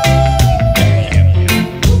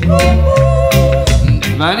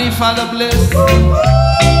 ואני פאדה בלס,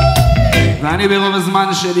 ואני ברוב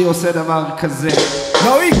הזמן שלי עושה דבר כזה.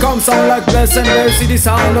 Now he comes sound like Bless and Mercy, the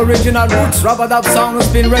sound original roots. Rub-a-dub sound has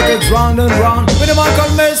been records round and round. With a man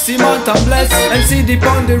called Mercy, Mount and Bless, and see deep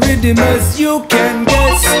on the rhythm as you can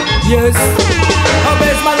guess. Yes,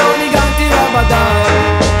 הבס מה לא ניגנתי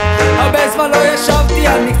רב-a-dub, הבס מה לא ישבתי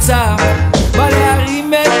על מקצר, בא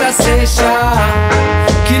להרים את הסשע,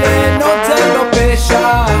 כי ליהנות זה לא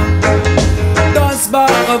פשע. דאנס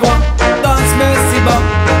בערבה, דאנס מסיבה,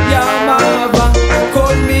 ים אהבה,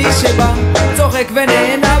 כל מי שבא צוחק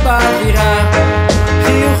ונהנה באווירה,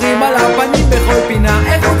 חיוכים על הפנים בכל פינה.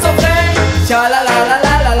 איך הוא צוחק? שאלה לה לה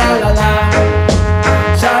לה לה לה לה לה,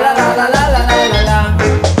 שאלה לה לה לה לה לה לה.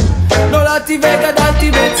 נולדתי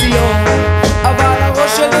וגדלתי בציון, אבל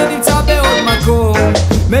הראש שלי נמצא בעוד מקום,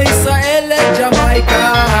 מישראל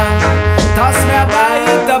לג'מייקה, טס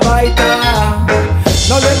מהבית הביתה.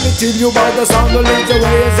 Now let me tell you about the sound of leads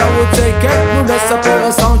away as I would say כן, תנו לספר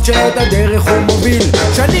הסאונד שאת הדרך הוא מוביל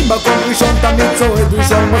שנים בקום ראשון תמיד צועד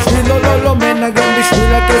ראשון בשביל לא מנגן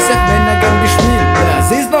בשביל הכסף מנגן בשביל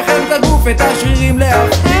להזיז בכם את הגוף את השרירים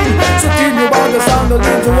להפעיל So tell you about the sound of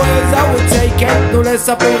leads away as I would say כן, תנו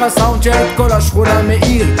לספר הסאונד שאת כל השכונה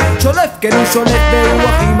מאיר שולף כן הוא שולף והוא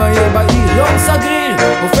הכי מהיר בעיר יום סגריר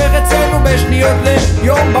הופך אצלנו בשניות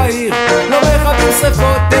ליום בהיר לא מכבים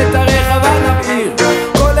שרפות את הרחב הנבעיר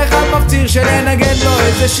כל אחד מפציר שלנגן לו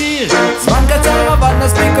איזה שיר זמן קצר אבל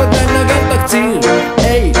נספיק עוד לנגן תקציר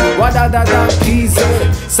היי וואדה דה דה כי זה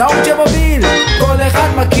סאונד שמוביל כל אחד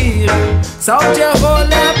מכיר סאונד שיכול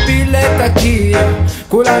להפיל את הקיר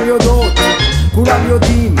כולם יודעות כולם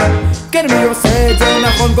יודעים כן מי עושה את זה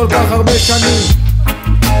נכון כל כך הרבה שנים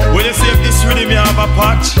When you see if this rhythm you have a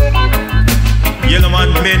patch Yellow man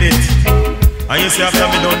mend it And you see after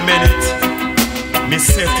me done mend it Me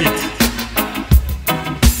set it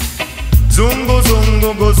Zungo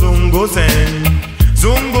zungo go zungo zen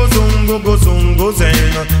Zungo zungo go zungo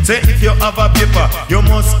zen Say if you have a paper you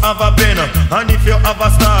must have a pen And if you have a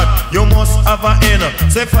start you must have a end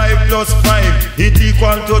Say 5 plus 5 it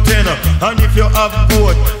equal to 10 And if you have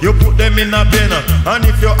both you put them in a pen And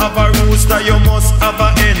if you have a rooster you must have a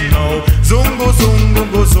hen now Zungo zungo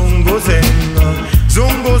go zungo zen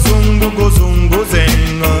Zungo zungo go zungo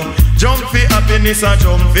zen Jump for happiness and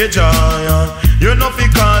jump for joy You know fi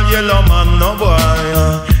call yellow man no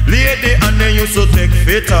boy Lady and they used to take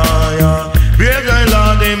fit Beer guy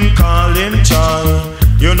lord him call him child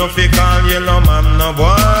You know fi call yellow man no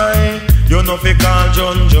boy You know fi call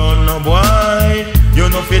John no boy You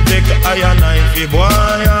know fi take iron knife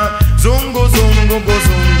boy Zungo zungo go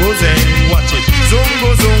zungo zen Watch it Zungo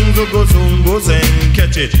zungo go zungo zen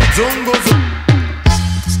Catch it Zungo zungo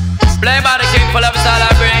Play by the king for love is all I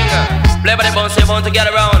bring Play by the bounce you want to get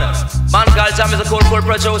around Man called Jam is a cool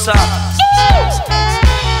producer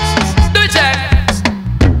Do it check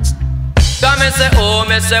Come and say oh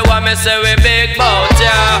me say what me say we big bout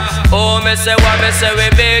ya Oh me say what me say we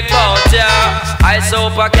big bout ya I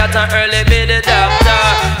soap a cat and early be the doctor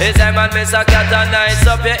It's a man miss a cat and nice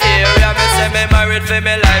up your area Me say me married for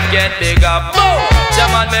me life get big up Boom!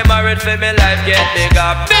 Jaman me married for me life get big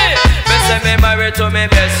up Me say me married to me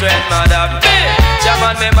best friend mother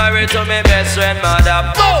Jaman me married to me best friend mother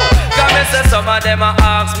Boom! Cause me say some of them a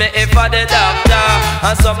ask me if I the doctor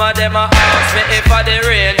And some of them a ask me if I the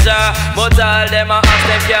ranger But all them a ask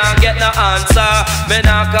them can't get no answer Me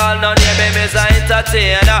not call no name, me miss a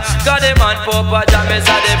entertainer Cause the man Papa Jam is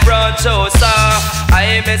a the front choser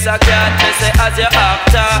I miss a cat, me say as your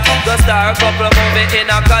actor Go star a couple movie in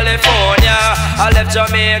a California I left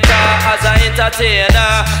Jamaica as a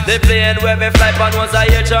entertainer The plane where me fly on was a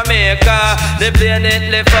here Jamaica The plane it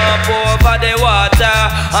lift up over the water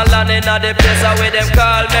And landing at the place where them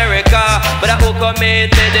call America But I who come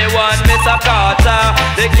meet me the one Mr. Carter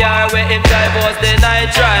The car where him drive was the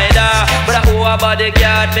night rider But I who about the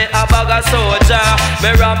guard me a bag of soldier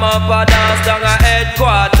Me ram up a dance down a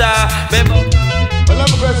headquarter Me I love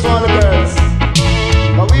a question for all the girls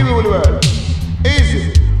But we rule the world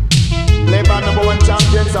Easy Play by #1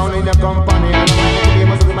 champion sound in your company And I'm the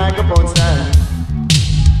game of the microphone stand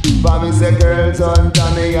For me say girls on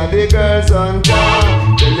time, me and the girls on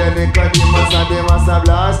time Tell you Nicodemus and they must have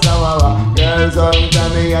blast a Girls on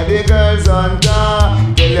time, me and the girls on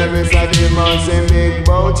time Tell you Mr. Demons in big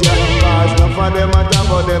bout ya Cause none of them a talk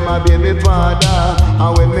about them a baby father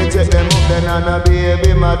And when me take them up then I'm a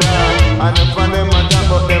baby mother And none of them a talk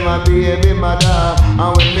about them a baby mother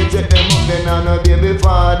And when me take them up then I'm a baby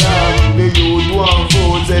father The youth want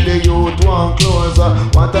food, say the youth want clothes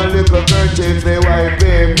Want a little kerchief, they wipe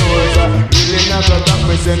him nose Really not go talk,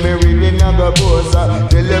 me say me really not go boast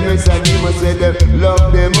Tell them Mr. Demon say them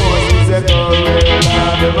love the most Me say gorilla,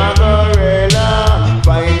 them a gorilla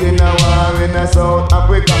Fighting a war in a South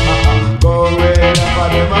Africa Gorilla, for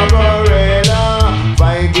them a gorilla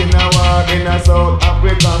Fighting a war in a South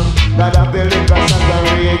Africa That a feel like a shot and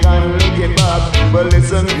Reagan looking back But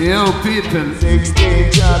listen Yo people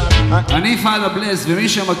 16 shot אני פאדה בלס ומי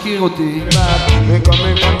שמכיר אותי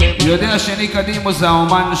יודע שניקדימו זה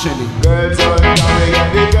האומן שלי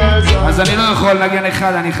אז אני לא יכול לנגן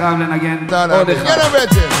אחד, אני חייב לנגן עוד אחד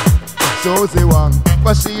Susie Wong,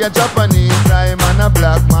 but she a Japanese, I'm a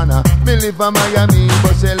black man. Me live in Miami,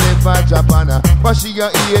 but she live in Japan. But she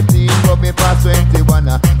a 18, but me past 21.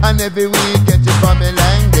 And every weekend she from me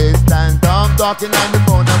long distance. I'm talking on the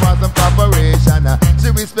phone, I was in preparation.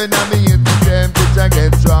 She whispering at me if the temperature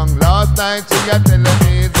gets strong. Last night she a telling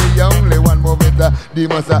me it's the only one move with the They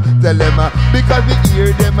must tell them because we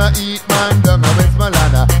hear them eat man down West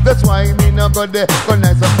Malana. That's why me no go there, go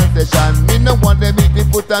nice up the session. Me no want them eat the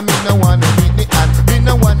foot and me no want them eat the hand. Me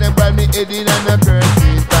no want them bribe me head in and a curtain.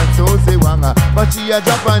 And so say wanga, but she a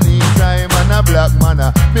Japanese time and a black man.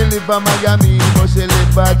 Me live in Miami, but she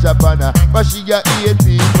live in Japan. But she a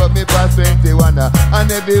 18, but me pass 21.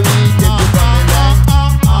 And every weekend she come in like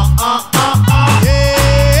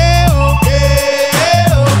yeah, okay,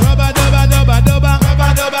 rubba dubba dubba dubba, rubba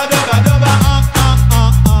dubba dubba dubba,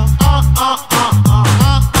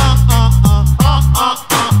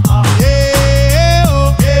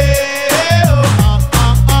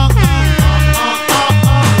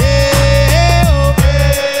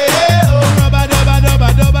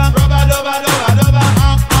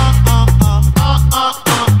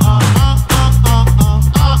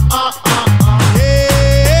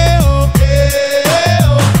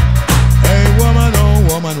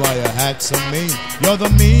 me. You're the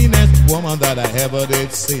meanest woman that I ever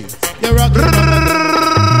did see. You're a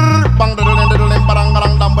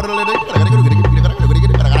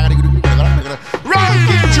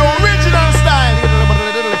Ranking your original style.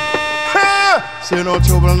 Say no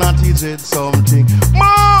trouble, not teach it something.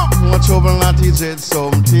 Mom, no trouble, not teach it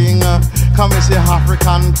something. Come and say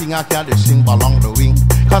African thing, I can't sing along the wing.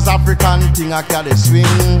 Cause African thing, I can't swing.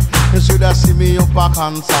 You should have seen me up a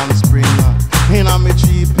constant spring. In a me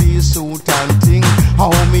 3-piece suit and thing.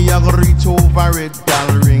 How me a go reach over red gal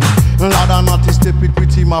ring. Lord and not to step it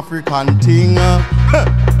with him African thing.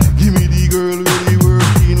 Give me the girl with the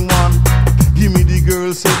working one. Give me the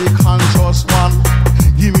girl say the conscious one.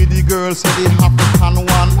 Give me the girl say the African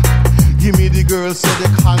one. Give me the girl say the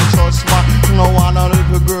conscious one. No want a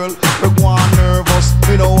little girl we go on nervous.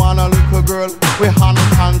 We don't want a little girl we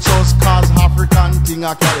unconscious. Cause African thing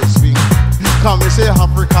I carry swing. Come me say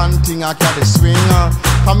African thing I carry swing.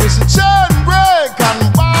 Come me say chain break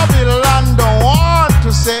and Babylon don't want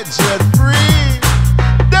to set jet free.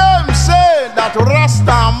 Them say that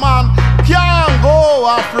Rasta man can't go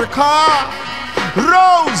Africa.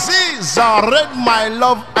 Roses are red, my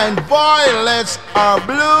love, and violets are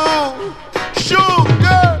blue.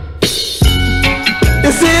 Sugar.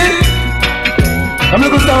 You see, I'm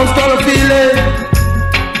looking down, start a feeling.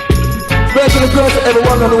 Special request to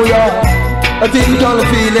everyone in New York. I think you got the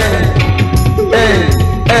feeling.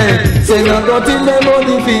 Hey, say now don't think them about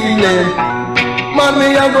the feeling. Man, me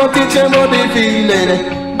I go teach them about the feeling.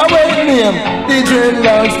 I wait name, the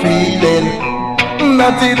dreadlocks feeling.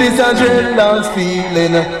 Natty this a dreadlocks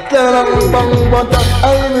feeling. Clang bang butter, I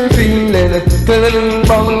be feeling. Clang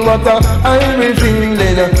bang butter, I be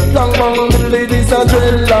feeling. Clang bang this a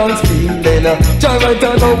dreadlocks feeling. Try right to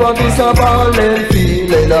know what this a ballin'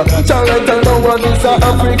 feeling. Try right to know what this a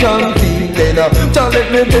African feeling. Try let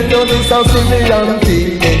me tell you this a Syrian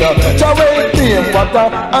feeling. Try wait name butter,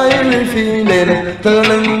 I be feeling.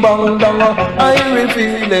 Clang bang bang, I be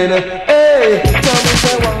feeling. Hey, tell me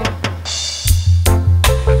say one.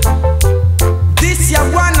 This ya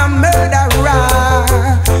wanna murderer.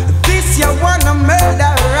 This ya wanna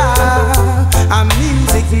murderer. A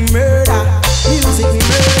music murder. Music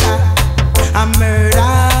murder. A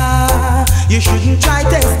murder. You shouldn't try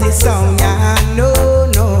test this song, yeah. No,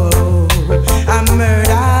 no. A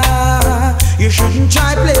murder. You shouldn't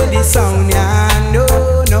try play this song, yeah. No,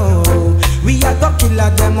 no. We a go kill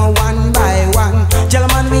them one by one.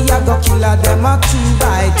 Gentlemen, we a go kill them 2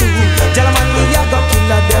 by 2. Gentlemen, we a go kill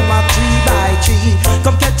them 3 by 3.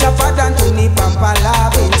 Come catch a fat and Tony Pampa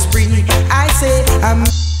loving spree. I say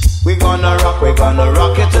we're gonna rock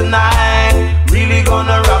it tonight. Really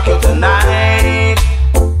gonna rock it tonight.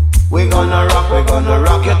 We're gonna rock it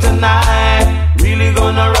tonight. Really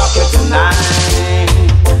gonna rock it tonight.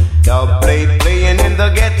 The plate playing in the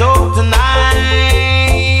ghetto tonight.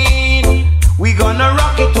 We gonna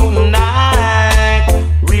rock it tonight.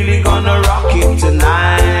 Really gonna rock it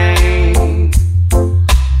tonight.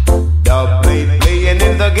 The plate playing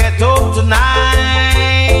in the ghetto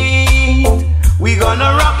tonight. We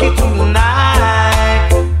gonna rock it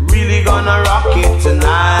tonight. Really gonna rock it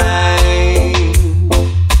tonight.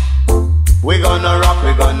 We're gonna rock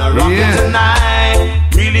it tonight.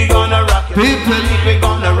 Really gonna rock it. People, we're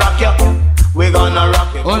gonna rock you. We're gonna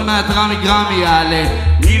rock it. עוד מעט רמי גרמי יעלה,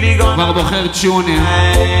 כבר בוחר צ'ונים.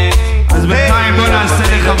 אז בינתיים בוא נעשה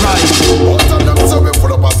לך בית.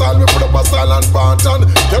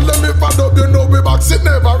 Tell them if I dub, you know we box it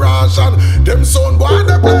never ration. Them son boy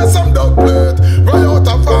they play some dub plate, right out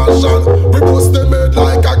of fashion. We bust them head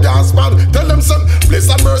like a gas man. Tell them son, bliss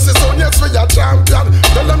and mercy, son yes we a champion.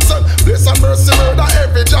 Tell them son, bliss and mercy murder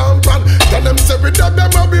every champion. Tell them say we dub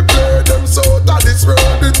them and we play them so that this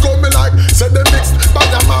world it coming like say they mixed by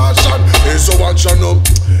a Martian. Hey, so what action up.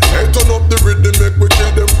 Hey, turn up the rhythm, make we kill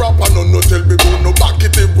them proper. No tell me go no back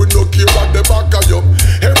it if we no care at the back of you.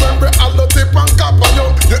 Hey, remember all the tip and cap of you.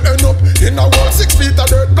 You end up in a world 6 feet of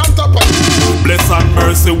dirt on top of you. Bless and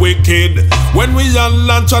mercy wicked. When we are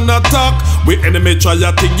launch and attack, we enemy try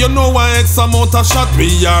a thing. You know why X amount of shot. We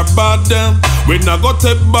are bad them. We not go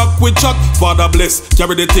take back with chat. Father bless,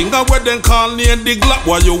 carry the thing and where them call near the Glock.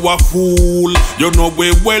 Why you a fool? You know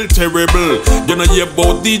we well terrible. You know hear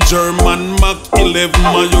about the German Mach 11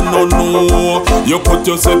 man. You know no. You put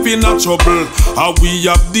yourself in a trouble. How we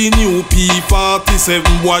have the new P47.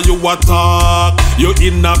 Why you attack? You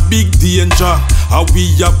in a big danger. How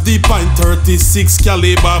we have the .36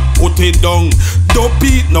 caliber. Put it down. Don't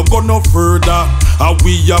beat, no go no further. How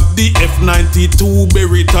we have the F92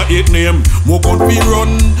 Beretta 8 name. More gun fi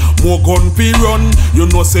run, more gun fi run. You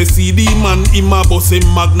know say CD man, him a boss him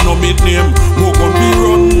Magnum it name. More gun fi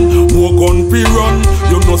run, more gun fi run.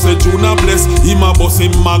 You know say Juna bless, him a boss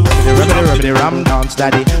him Magnum. Remedy, ram dance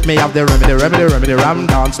daddy. May have the remedy, ram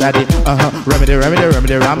dance daddy. Remedy,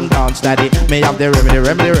 ram dance daddy. May have the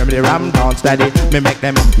remedy, ram dance daddy. Me make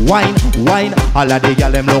them wine. All of the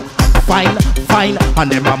girl them look fine,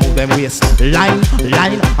 and them a move them waist line,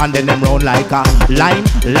 and then them round like a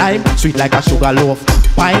lime, sweet like a sugar loaf.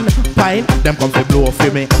 Pine, them come fi blow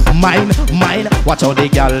for me. Mine, watch how the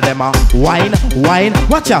girl them a wine.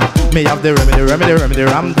 Watch out, me have the remedy,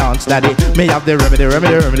 ram dance daddy. Me have the remedy,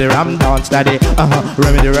 ram dance daddy.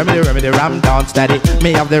 Remedy, ram dance daddy.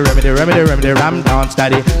 Me have the remedy, ram dance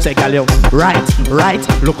daddy. Say girl you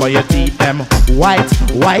right, look how your teeth them white.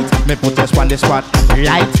 Me put this on the spot,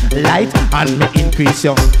 light, and me increase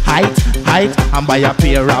your height, and buy a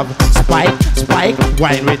pair of spike,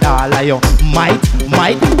 wine with all of your might,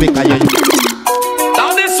 because you.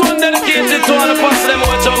 Now this one dedicated to all the pussy them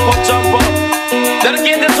who jump up.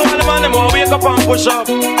 Dedicated to all the man them who wake up and push up.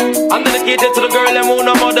 And dedicated to the girl them who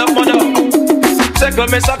no mother. Circle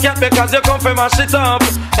me so cat because you come from my shit up.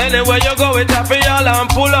 Anywhere you go with that for y'all and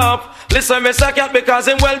pull up. Listen, me say cat because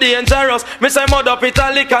him well dangerous. Me say mud up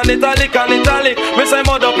italic and italic. Me say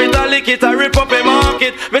mud up italic, it a rip up a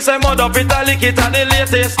market. Me say mud up italic, it a the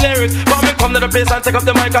latest lyrics. But me come to the place and take up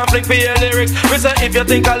the mic and flick for your lyrics. Me say if you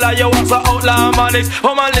think I lie, you want some outlaw manics.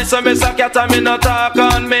 Oh man, listen, me say cat and me no talk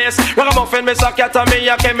on miss. Ragamuffin, me say cat and me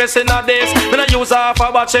a chemist in a this. Me no use half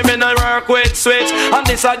a batch, me no work with switch. And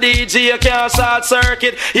this a DJ, you can't start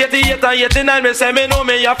circuit. 88 and 89, me say me know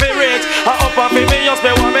me a fi rich. I up and fi me just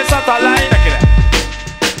me want me satellite. Well.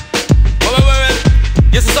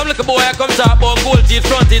 You see some little boy I come talk about gold teeth,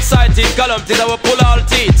 front teeth, side teeth, column teeth, I will pull all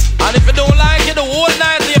teeth. And if you don't like it, the whole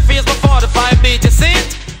night to your face before the 5 beat. You see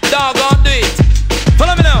it? Dog on do it.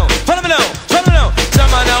 Follow me now.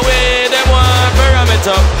 Jaman away, they want to ram it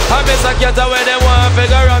up. I miss a cat away, they want to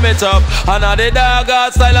ram it up. And now the dog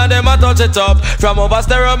got style and them a touch it up. From over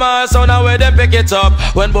stereo man, sound away, they pick it up.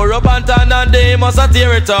 When Burro Pantan and they must a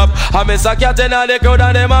tear it up. I miss a cat in the crowd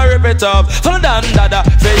and them a rip it up. Follow Dan Dada,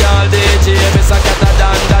 for y'all DJ. Miss a cat a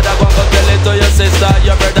Dan Dada, go tell it to your sister,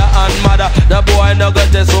 your brother and mother. The boy no got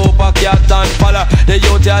the super cat and follow. The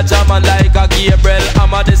youth a jamming like a Gabriel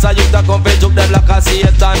Hammer. This a youth a come fi juke them like a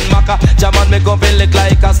Satan Maka. Jamming me come fi lick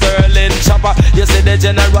like a Sterling chopper. You see the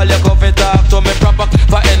general, you come fi talk to me proper.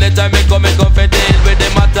 For anytime me come fi deal with the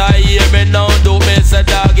matter. Hear me now, do me say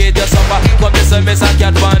dog eat your supper. Come me say me say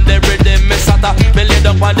cat on the rhythm, me sata. Me lay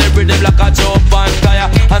down on the rhythm like a jump on kaya.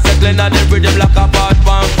 And say clean on the rhythm like a pot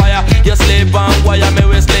on fire. You sleep on wire, me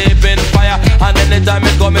we sleep in fire. And anytime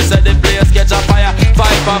me come, me say the place catch a fire.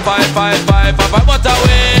 5. But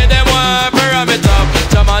away they want to ram it up.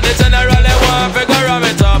 Jam on the general, they want to go ram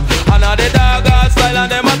it up. And now the dog got style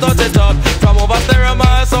and them a touch it up. From over stereo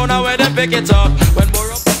man, so now where they pick it up. When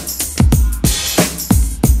more up.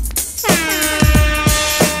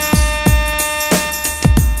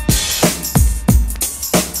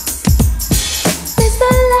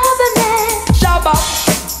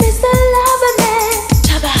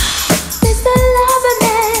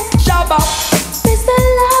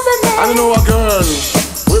 I know a girl.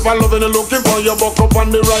 If I loving and looking for you, buck up on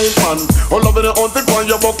the right man. Or loving and hunting for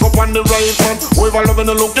you, buck up on the right man. If I loving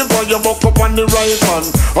and looking for you, buck up on the right man.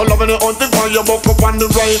 Or loving and hunting for you, buck up on the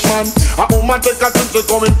right man. A woman take a trip, she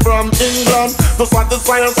coming from England to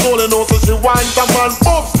satisfy her soul and also she wants a man.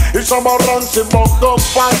 Oops, it's about run, she buck up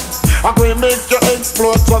fast. I can make you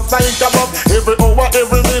explode just like a bomb. Every hour,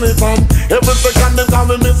 every minute, and every second they call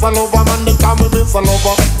me Miss a Lover, man, they call me Miss a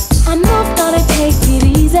Lover. I'm not gonna take it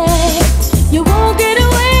easy. You won't get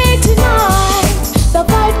away tonight. The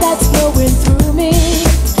vibe that's flowing through me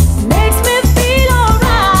makes me feel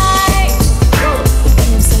alright.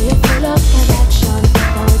 Can't say you're full of connection.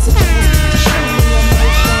 Now it's a chance to show me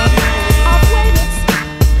emotion. I've waited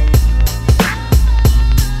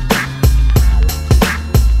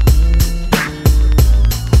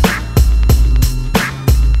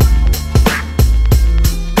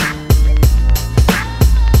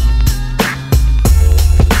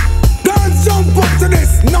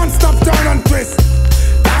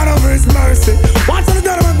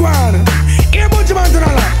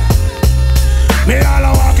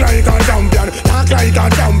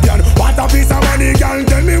champion. What a piece of money, girl,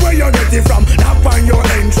 tell me where you get it from. Knock on your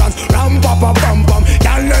entrance, ram pa pa pam pam.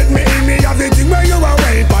 Can't let me in, me have the thing where you are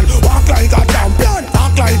waiting. Walk like a champion,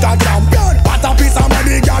 talk like a champion. What a piece of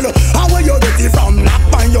money, girl, how where you get it from? Knock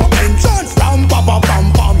on your entrance, ram pa pa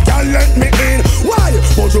pam pam. Can't let me in, why?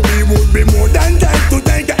 But we would be more than dead to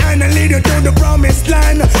take your hand and lead you to the promised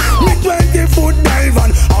land. Me 20-foot dive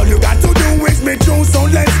on, all you got to do is me true, so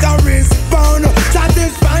let's go respond.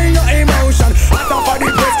 Satisfy your emotion, after for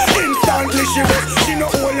the press, instantly she was. She no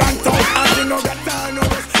hold on tight, and she no got time no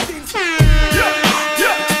rest.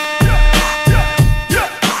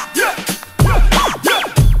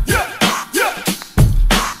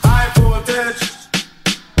 High voltage.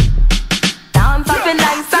 Dance up in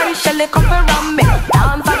nice, sorry, Shelly come around me.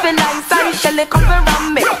 Dance up in nice, sorry, Shelly come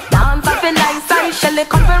around me. Dance up in nice, sorry, Shelly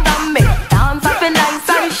come around me. Dance up in nice,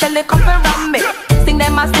 sorry, Shelly come around me. Sing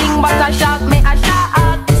them a sing, but I shock me a shock.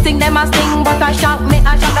 Sing them a sing, but I shock me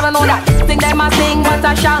a shock. Never know that. Sing them a sing, but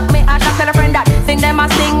I shock me a shock. Tell a friend that. Sing them a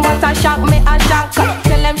sing, but I shock me a shock.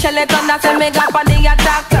 Tell them Shelly turn that say me got on the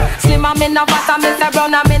attack. Slim I'm in a fat and me say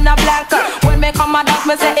brown I'm in a black. When me come a dance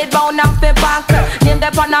me say it bound and fi back. Name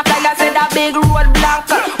them on a flag I say that big road block.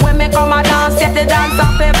 When me come a dance set the dance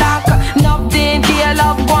off fi back. Enough DJ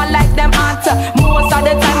love one like them ants. Most of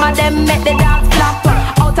the time I them make the dance flap.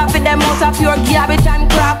 Out of it them out of pure garbage and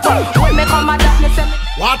crap. When me come a dance me say me.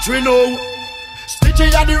 What we know?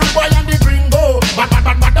 Stitchy and the rude boy and the gringo.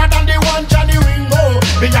 Badder than the one Johnny Ringo.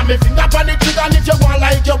 Me and me finger on the trigger and if you want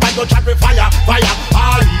like your bike go chat with fire, fire.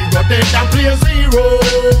 All hero dead and play zero.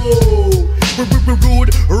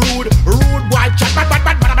 Rude boy chat bad.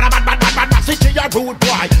 Stitchy a rude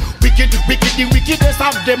boy. Wicked, the wickedest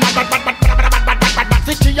of them. Bad.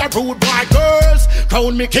 Stitchy a rude boy. Girls,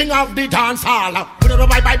 crown me king of the dance hall.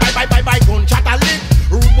 Bye, gunshot a lick.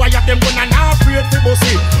 Rude boy have them gun and not afraid to bust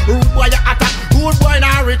it. Rude boy attack, rude boy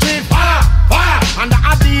now retreat. Fire, fire, and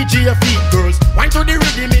a DJ feet. Girls, wine to the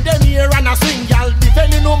rhythm in them ear and a swing. Y'all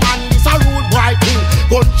defending no man, this a rude boy thing.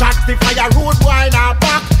 Gunshots the fire, rude boy now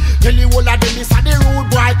back. Tell you all of them this a the rude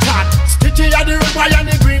boy chat. Stitchy a the rude boy and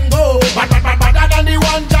the gringo. Badder than the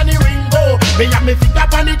one Johnny Ringo. Me have me finger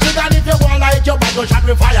on the trigger and if you want like your bad gunshot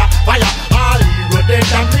with fire, fire. All hero dead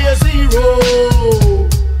and play zero.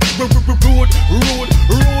 Rude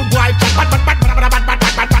boy,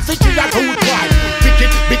 bad, stitchy a rude boy.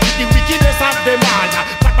 Wicked, the wickedest of them all.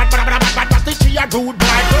 Bad, stitchy a rude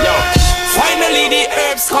boy. Finally the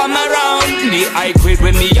herbs come around. The I quit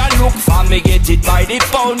when me a look for me get it by the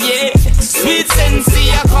pound, yeah. Sweet sensei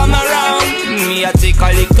a come around. Me a take a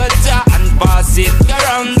little jar and pass it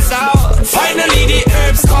around. So finally the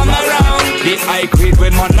herbs come around. The I quit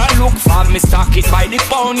when man a look for me stock it by the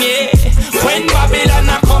pound, yeah. When Babylon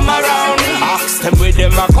a come around, ask them where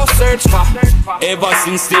them a go search for. Ever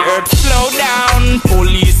since the herbs slow down,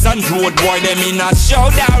 police and road boy them in a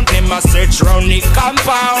showdown. Them a search round the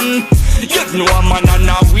compound. You know a man and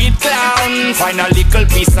a weed clown. Find a little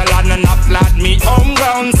piece of land and a flat me home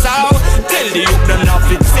ground. So tell the youth them not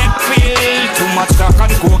fit set feel. Too much crack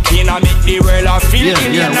and cocaine and make the world a feel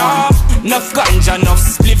ill, you know. Enough ganja, enough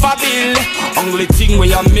spliff a bill. Only thing where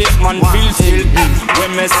you make man feel still.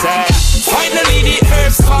 When me say finally the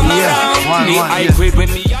herbs come around. The I quit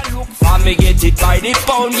when me a look for me get it by the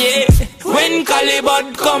pound, yeah. When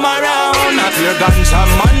Calibut come around, I hear ganja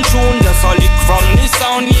man tune just a lick from the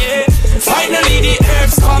sound, yeah. Finally the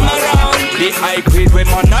herbs come around. The I quit when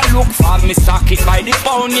man a look for me stock it by the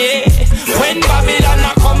pound, yeah. When Babylon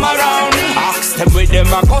a come around, ask them where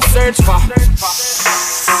them a go search for.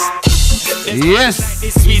 Yes,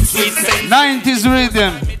 90's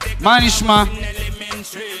rhythm, מה נשמע?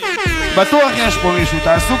 בטוח יש פה מישהו,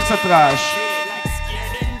 תעשו קצת רעש.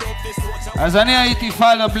 אז אני הייתי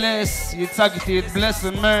פאלה בלס, ייצגתי את בלס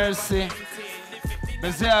ומרסי.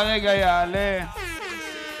 בזה הרגע יעלה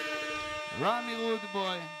רמי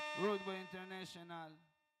רודבוי, רודבוי אינטרנשיונל.